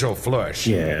visual flourish.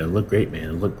 Yeah, it looked great, man.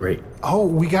 It looked great. Oh,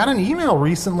 we got an email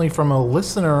recently from a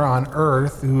listener on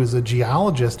Earth who is a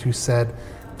geologist who said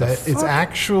that it's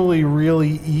actually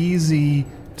really easy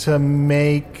to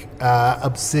make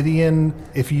obsidian.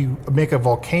 If you make a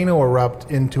volcano erupt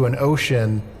into an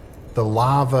ocean, the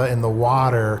lava in the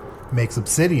water makes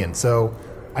obsidian. So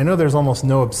I know there's almost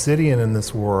no obsidian in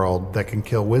this world that can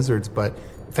kill wizards, but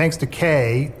thanks to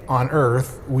Kay on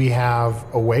Earth, we have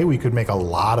a way we could make a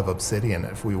lot of obsidian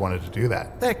if we wanted to do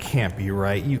that. That can't be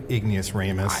right, you igneous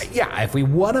Ramus. If we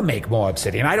want to make more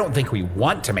obsidian. I don't think we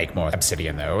want to make more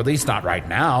obsidian, though. At least not right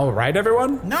now. Right,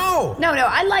 everyone? No,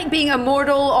 I like being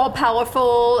immortal,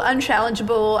 all-powerful,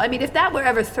 unchallengeable. I mean, if that were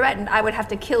ever threatened, I would have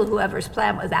to kill whoever's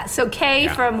plan was that. So Kay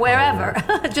from wherever,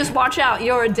 just watch out.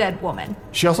 You're a dead woman.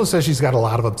 She also says she's got a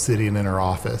lot of obsidian in her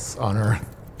office on Earth.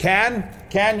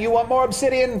 Can you want more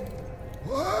obsidian?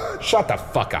 What? Shut the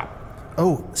fuck up.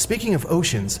 Oh, speaking of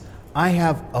oceans, I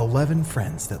have 11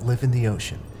 friends that live in the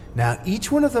ocean. Now,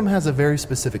 each one of them has a very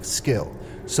specific skill.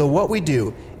 So what we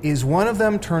do is one of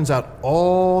them turns out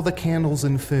all the candles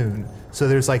in Foon. So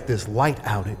there's like this light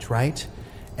outage, right?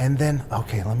 And then,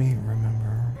 okay, let me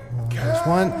remember. There's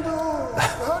one.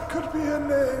 That could be a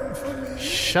name for me.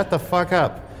 Shut the fuck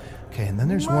up. Okay, and then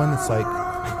there's one that's like...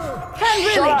 Ken,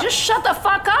 really? Just shut the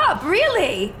fuck up,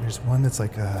 really? There's one that's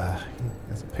like a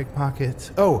pickpocket.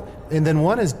 Oh, and then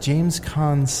one is James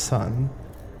Caan's son.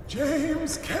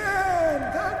 James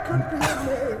Caan! That could be a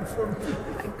name for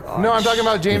me. No, I'm talking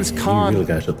about James Caan. You really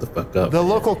gotta shut the fuck up. The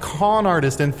local con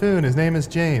artist in Foon. His name is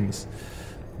James.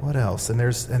 What else? And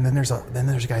then there's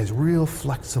a guy who's real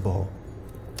flexible.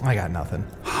 I got nothing.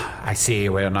 I see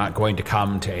we're not going to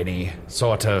come to any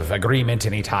sort of agreement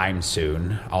anytime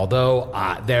soon. Although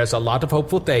there's a lot of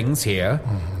hopeful things here.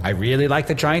 I really like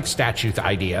the giant statue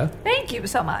idea. Thank you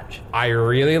so much. I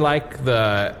really like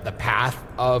the path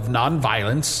of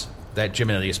nonviolence that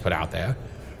Jamilius put out there.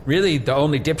 Really, the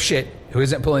only dipshit who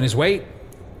isn't pulling his weight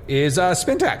is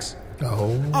Spintax.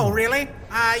 Oh, really?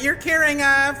 You're carrying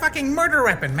a fucking murder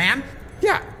weapon, man.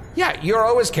 Yeah, you're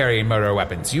always carrying murder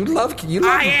weapons. You love.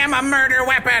 I am a murder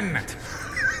weapon.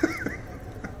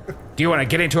 Do you want to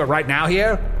get into it right now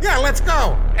here? Yeah, let's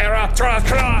go.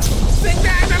 Eratracras! Sing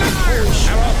that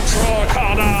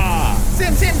Eratracada!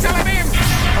 Sim, Salamim!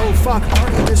 Oh, fuck.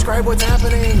 Arnie, describe what's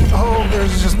happening. Oh,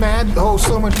 there's just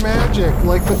so much magic.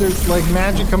 But there's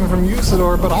magic coming from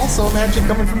Usador, but also magic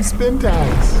coming from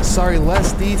Spintax. Sorry,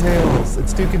 less details.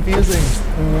 It's too confusing.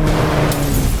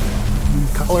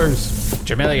 Colors.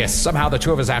 Jamilius, somehow the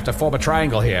two of us have to form a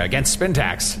triangle here against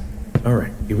Spintax. All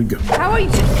right, here we go. How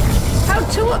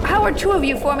are two of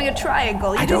you forming a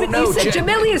triangle? I don't know. You said,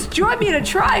 Jamilius, join me in a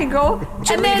triangle.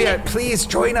 Jamilius, please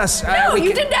join us. No,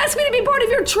 you didn't ask me to be part of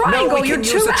your triangle. No, we can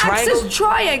use the triangle. Two-axis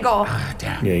triangle.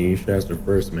 Damn. Yeah, you should ask her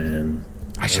first, man.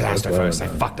 I should ask her first. I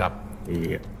fucked up.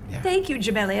 Yeah. Thank you,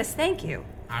 Jamilius. Thank you.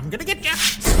 I'm gonna get you.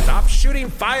 Stop shooting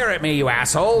fire at me, you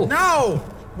asshole. No,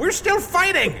 we're still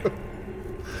fighting.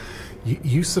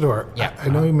 Usador, I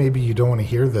know maybe you don't want to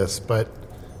hear this, but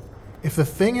if the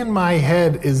thing in my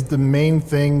head is the main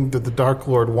thing that the Dark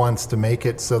Lord wants to make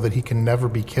it so that he can never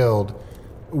be killed,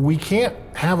 we can't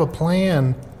have a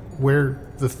plan where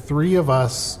the three of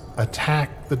us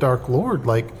attack the Dark Lord.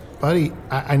 Buddy,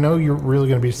 I know you're really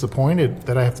going to be disappointed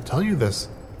that I have to tell you this.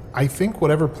 I think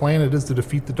whatever plan it is to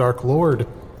defeat the Dark Lord,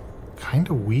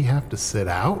 we have to sit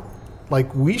out.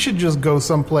 We should just go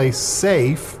someplace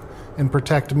safe and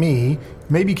protect me,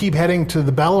 maybe keep heading to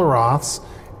the Belleroths,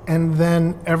 and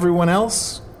then everyone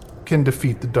else can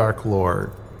defeat the Dark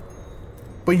Lord.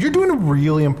 But you're doing a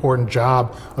really important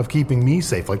job of keeping me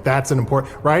safe. That's an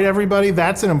important... Right, everybody?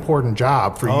 That's an important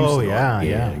job for you. Oh,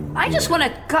 yeah. I just want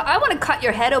to cut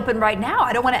your head open right now.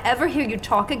 I don't want to ever hear you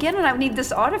talk again, and I need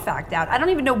this artifact out. I don't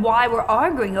even know why we're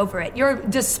arguing over it. You're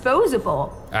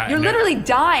disposable. You're literally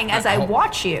dying as I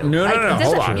watch you. No,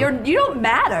 hold on. You don't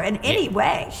matter in any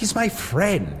way. He's my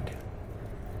friend.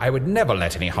 I would never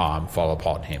let any harm fall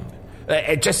upon him.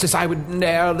 Just as I would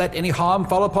never let any harm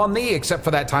fall upon thee, except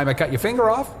for that time I cut your finger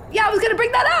off. Yeah, I was going to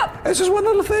bring that up. It's just one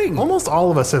little thing. Almost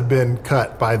all of us have been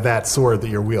cut by that sword that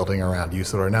you're wielding around,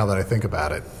 Usador, now that I think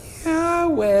about it. Yeah,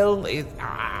 well,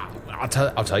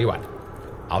 I'll tell you what.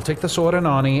 I'll take the sword and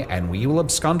Ani, and we will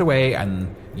abscond away,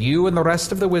 and you and the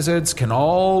rest of the wizards can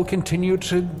all continue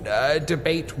to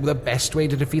debate the best way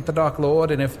to defeat the Dark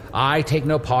Lord, and if I take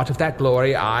no part of that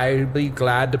glory, I'll be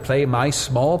glad to play my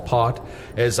small part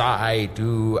as I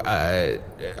do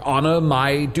honor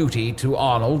my duty to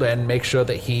Arnold and make sure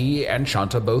that he and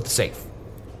Shunt are both safe.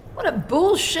 What a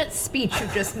bullshit speech you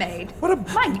just made. My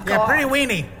God. Yeah,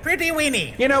 pretty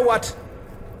weenie. You know what?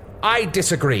 I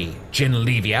disagree,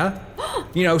 Genlevia.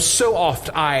 So oft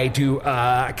I do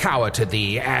cower to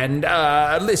thee and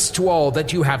list to all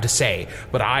that you have to say,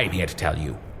 but I'm here to tell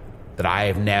you that I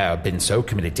have never been so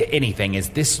committed to anything as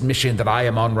this mission that I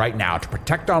am on right now, to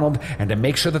protect Arnold and to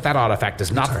make sure that that artifact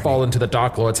does not fall into the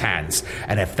Dark Lord's hands.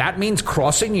 And if that means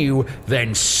crossing you,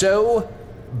 then so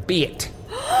be it.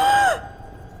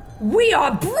 We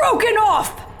are broken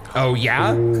off! Oh, yeah?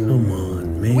 Come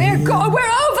on, man. We're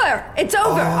over! It's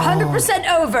over. 100%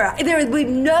 over.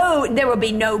 There will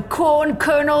be no corn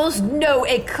kernels, no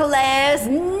eclairs,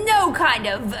 no kind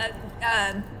of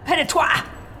pénitois.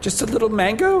 Just a little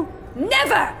mango?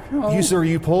 Never!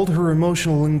 You pulled her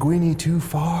emotional linguini too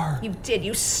far. You did.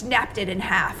 You snapped it in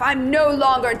half. I'm no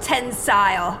longer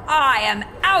tensile. I am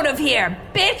out of here,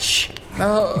 bitch!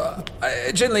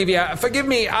 Genlevia, forgive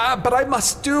me, but I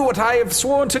must do what I have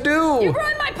sworn to do. You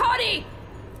ruined my party!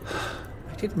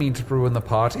 I didn't mean to ruin the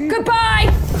party.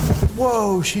 Goodbye!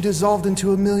 Whoa, she dissolved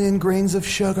into 1,000,000 grains of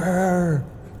sugar.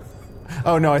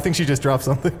 Oh no, I think she just dropped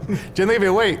something.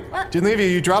 Genlevia, wait. What?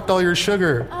 Genlevia, you dropped all your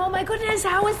sugar. Oh my goodness,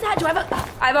 how is that?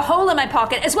 I have a hole in my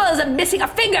pocket, as well as I'm missing a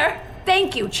finger.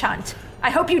 Thank you, Chunt. I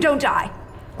hope you don't die.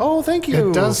 Oh, thank you.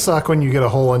 It does suck when you get a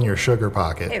hole in your sugar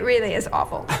pocket. It really is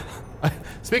awful.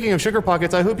 Speaking of sugar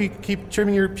pockets, I hope you keep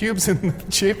trimming your pubes in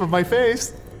the shape of my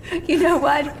face. You know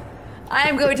what? I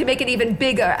am going to make it even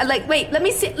bigger. Wait, let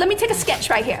me take a sketch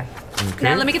right here. Okay.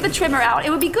 Now let me get the trimmer out. It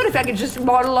would be good if I could just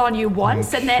model on you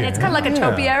once, and then it's kind of like a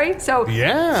topiary. So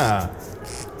yeah.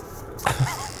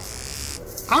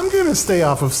 I'm going to stay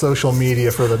off of social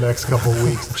media for the next couple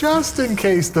weeks, just in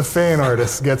case the fan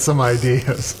artists get some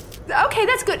ideas. Okay,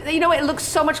 that's good. You know what? It looks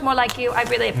so much more like you. I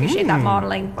really appreciate that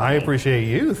modeling. I appreciate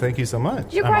you. Thank you so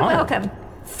much. You're quite welcome.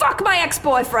 Fuck my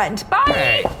ex-boyfriend. Bye!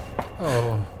 Hey.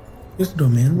 Oh. Isidore,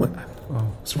 man,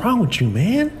 what's wrong with you,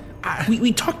 man?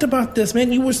 We talked about this, man.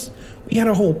 We had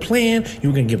a whole plan. You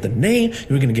were going to give the name.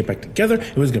 You were going to get back together.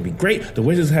 It was going to be great. The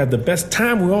Wizards had the best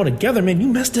time. We were all together, man. You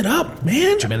messed it up,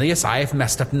 man. Jamilius, I have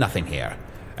messed up nothing here.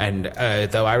 And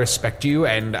though I respect you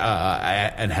and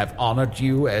have honored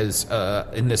you as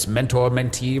in this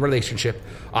mentor-mentee relationship,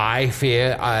 I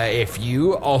fear if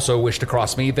you also wish to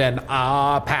cross me, then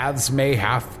our paths may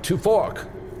have to fork.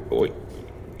 Wait,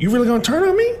 you really gonna turn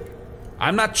on me?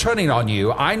 I'm not turning on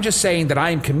you. I'm just saying that I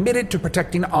am committed to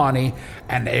protecting Ani,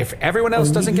 and if everyone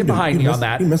else doesn't get behind me on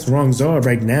that... You must wrong Zard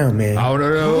right now, man. Oh,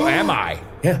 no, am I?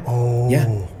 Yeah.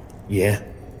 Oh. Yeah.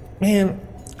 Man,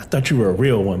 I thought you were a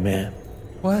real one, man.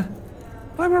 What?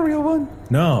 I'm a real one?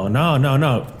 No.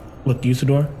 Look,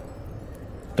 Usador,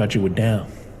 thought you were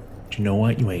down. But you know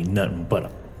what? You ain't nothing but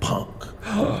a punk.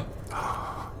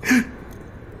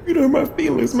 You know my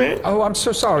feelings, man. Oh, I'm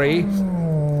so sorry.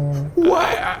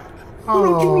 Why? Why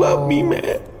don't you love me,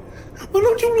 man? Why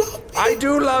don't you love me? I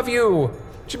do love you.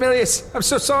 Jamilius, I'm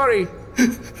so sorry.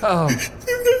 Oh.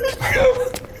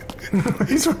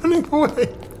 He's running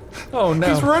away. Oh, no.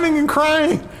 He's running and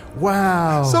crying.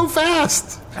 Wow. So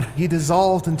fast. He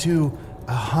dissolved into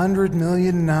 100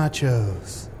 million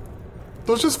nachos.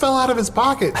 Those just fell out of his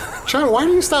pocket. Sean, why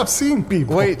do you stop seeing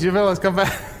people? Wait, Javilla's come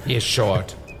back. He is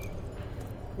short.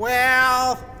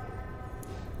 Well,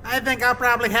 I think I'll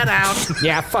probably head out.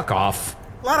 Yeah, fuck off.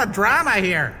 A lot of drama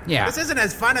here. Yeah. This isn't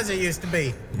as fun as it used to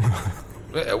be.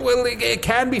 Well, it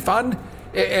can be fun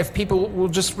if people will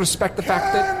just respect the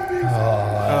fact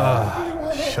that...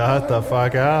 Shut the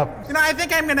fuck up. You know, I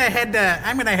think I'm gonna head to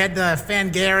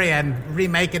Fangaria and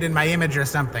remake it in my image or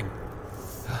something.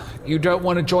 You don't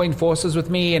want to join forces with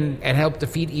me and help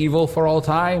defeat evil for all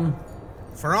time?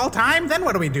 For all time? Then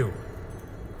what do we do?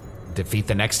 Defeat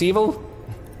the next evil?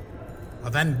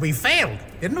 Well, then we failed,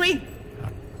 didn't we?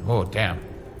 Oh, damn.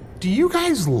 Do you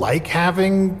guys like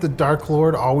having the Dark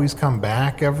Lord always come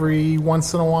back every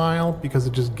once in a while because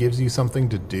it just gives you something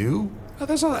to do?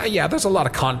 There's a lot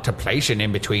of contemplation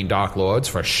in between Dark Lords,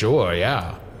 for sure,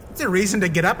 yeah. It's a reason to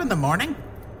get up in the morning.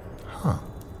 Huh.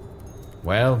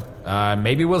 Well,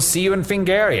 maybe we'll see you in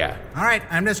Fangaria. All right,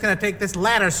 I'm just going to take this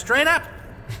ladder straight up.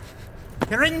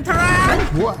 Ring-ta-ra!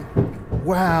 What?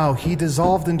 Wow, he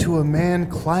dissolved into a man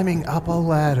climbing up a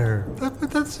ladder.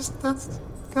 That's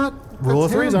not... Rule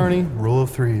of threes, Arnie. Rule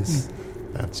of threes.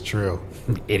 That's true.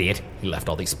 Idiot. He left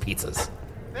all these pizzas.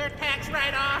 They're tax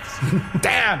write-offs.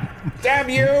 Damn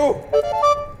you!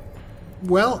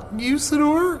 Well,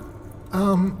 Usador,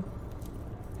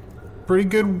 pretty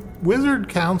good wizard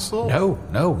council.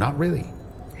 No, not really.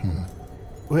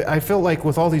 I feel like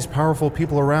with all these powerful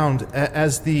people around,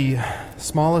 as the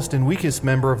smallest and weakest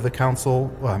member of the council,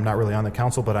 well, I'm not really on the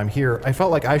council, but I'm here, I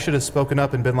felt like I should have spoken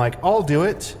up and been like, I'll do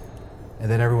it. And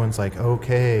then everyone's like,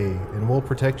 okay, and we'll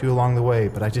protect you along the way.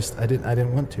 But I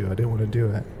didn't want to. I didn't want to do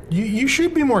it. You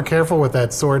should be more careful with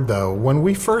that sword, though. When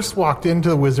we first walked into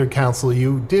the Wizard Council,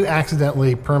 you did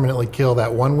accidentally permanently kill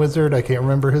that one wizard. I can't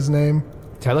remember his name.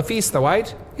 Telephis the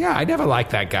White? Yeah, I never liked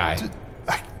that guy.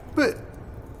 But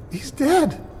he's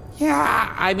dead.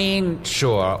 Yeah, I mean,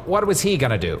 sure. What was he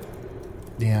gonna do?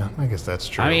 Yeah, I guess that's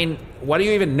true. I mean, what do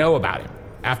you even know about him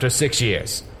after 6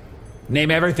 years? Name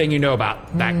everything you know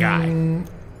about that guy.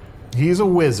 He's a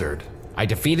wizard. I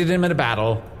defeated him in a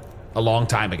battle a long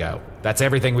time ago. That's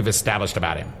everything we've established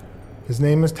about him. His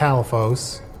name is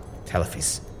Telephos.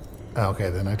 Telephis. Oh, okay,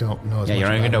 then I don't know as much you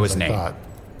don't about even know him his as I name. thought.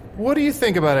 What do you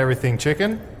think about everything,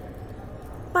 chicken?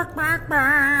 Me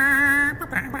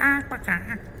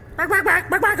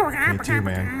too,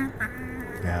 man.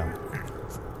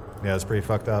 Yeah, it's pretty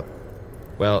fucked up.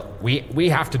 Well, we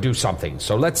have to do something,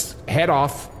 so let's head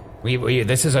off.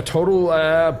 This is a total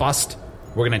bust.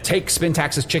 We're gonna take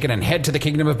Spintax's chicken and head to the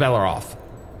Kingdom of Belleroth.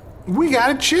 We got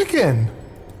a chicken!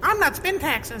 I'm not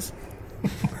Spintaxes.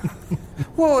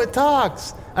 Whoa, it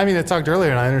talks! I mean, it talked earlier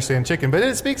and I understand chicken, but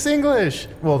it speaks English.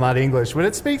 Well, not English, but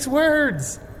it speaks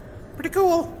words. Pretty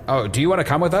cool. Oh, do you want to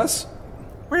come with us?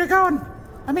 Where you going?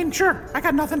 I mean, sure, I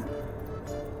got nothing.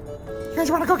 You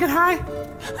guys want to go get high?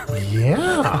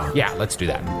 Yeah. Yeah, let's do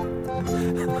that.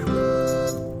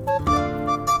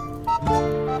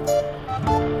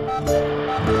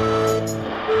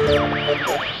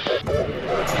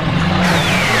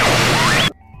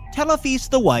 Telephis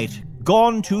the White,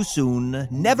 gone too soon,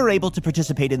 never able to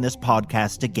participate in this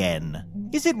podcast again.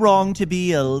 Is it wrong to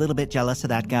be a little bit jealous of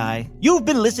that guy? You've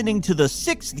been listening to the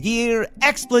 6th year,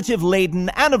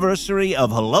 expletive-laden anniversary of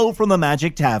Hello from the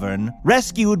Magic Tavern,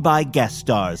 rescued by Guest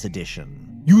Stars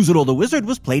edition. Usador the Wizard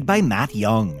was played by Matt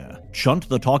Young. Chunt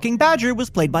the Talking Badger was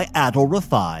played by Adol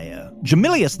Rafai.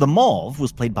 Jamilius the Mauve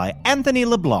was played by Anthony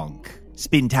LeBlanc.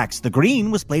 Spintax the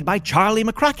Green was played by Charlie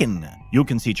McCracken. You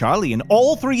can see Charlie in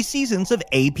all 3 seasons of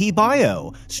AP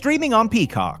Bio, streaming on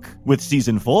Peacock, with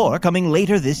Season 4 coming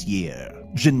later this year.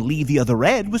 Genlevia the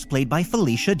Red was played by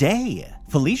Felicia Day.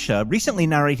 Felicia recently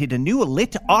narrated a new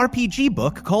lit RPG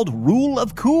book called Rule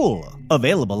of Cool,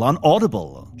 available on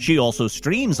Audible. She also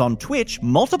streams on Twitch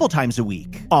multiple times a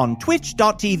week, on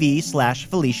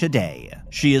twitch.tv/Felicia Day.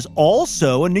 She is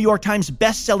also a New York Times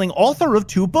best-selling author of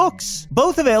 2 books,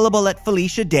 both available at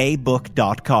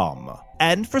FeliciaDayBook.com.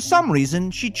 And for some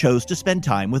reason, she chose to spend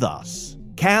time with us.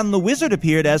 Can the Wizard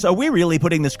appeared as, are we really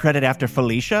putting this credit after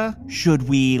Felicia? Should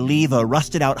we leave a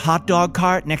rusted-out hot dog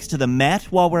cart next to the Met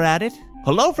while we're at it?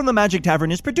 Hello from the Magic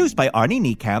Tavern is produced by Arnie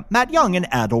Niekamp, Matt Young, and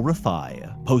Adol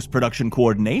Rafai. Post-production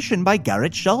coordination by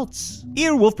Garrett Schultz.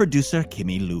 Earwolf producer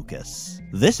Kimmy Lucas.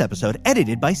 This episode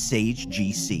edited by Sage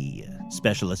GC.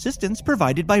 Special assistance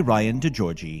provided by Ryan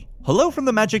DeGiorgi. Hello from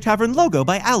the Magic Tavern logo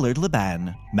by Allard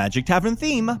Leban. Magic Tavern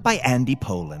theme by Andy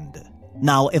Poland.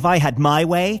 Now, if I had my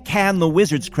way, Can the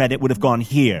Wizard's credit would have gone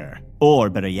here. Or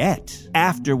better yet,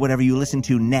 after whatever you listen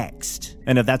to next.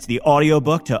 And if that's the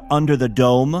audiobook to Under the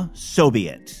Dome, so be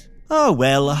it. Oh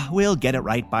well, we'll get it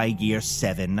right by year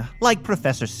 7, like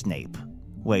Professor Snape.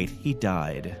 Wait, he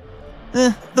died.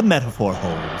 The metaphor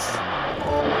holds.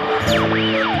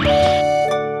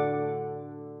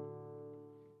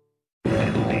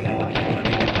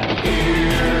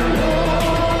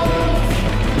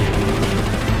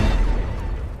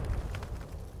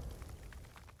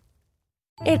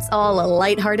 It's all a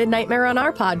lighthearted nightmare on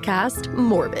our podcast,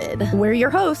 Morbid. We're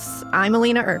your hosts. I'm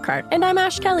Alina Urquhart. And I'm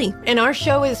Ash Kelly. And our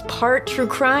show is part true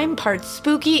crime, part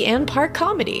spooky, and part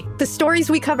comedy. The stories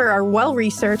we cover are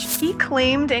well-researched. He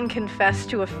claimed and confessed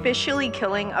to officially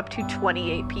killing up to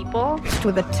 28 people.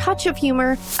 With a touch of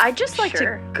humor. I'd just like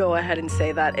to go ahead and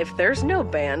say that if there's no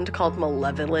band called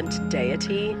Malevolent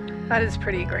Deity, that is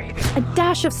pretty great. A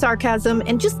dash of sarcasm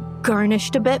and just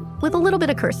garnished a bit with a little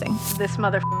bit of cursing. This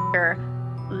motherfucker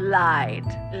lied.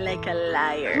 Like a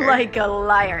liar. Like a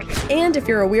liar. And if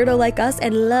you're a weirdo like us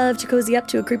and love to cozy up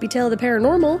to a creepy tale of the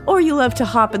paranormal, or you love to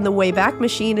hop in the Wayback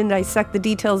Machine and dissect the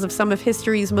details of some of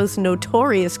history's most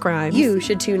notorious crimes, you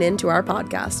should tune in to our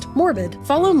podcast, Morbid.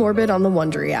 Follow Morbid on the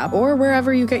Wondery app or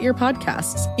wherever you get your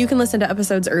podcasts. You can listen to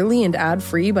episodes early and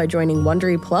ad-free by joining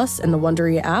Wondery Plus in the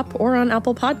Wondery app or on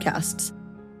Apple Podcasts.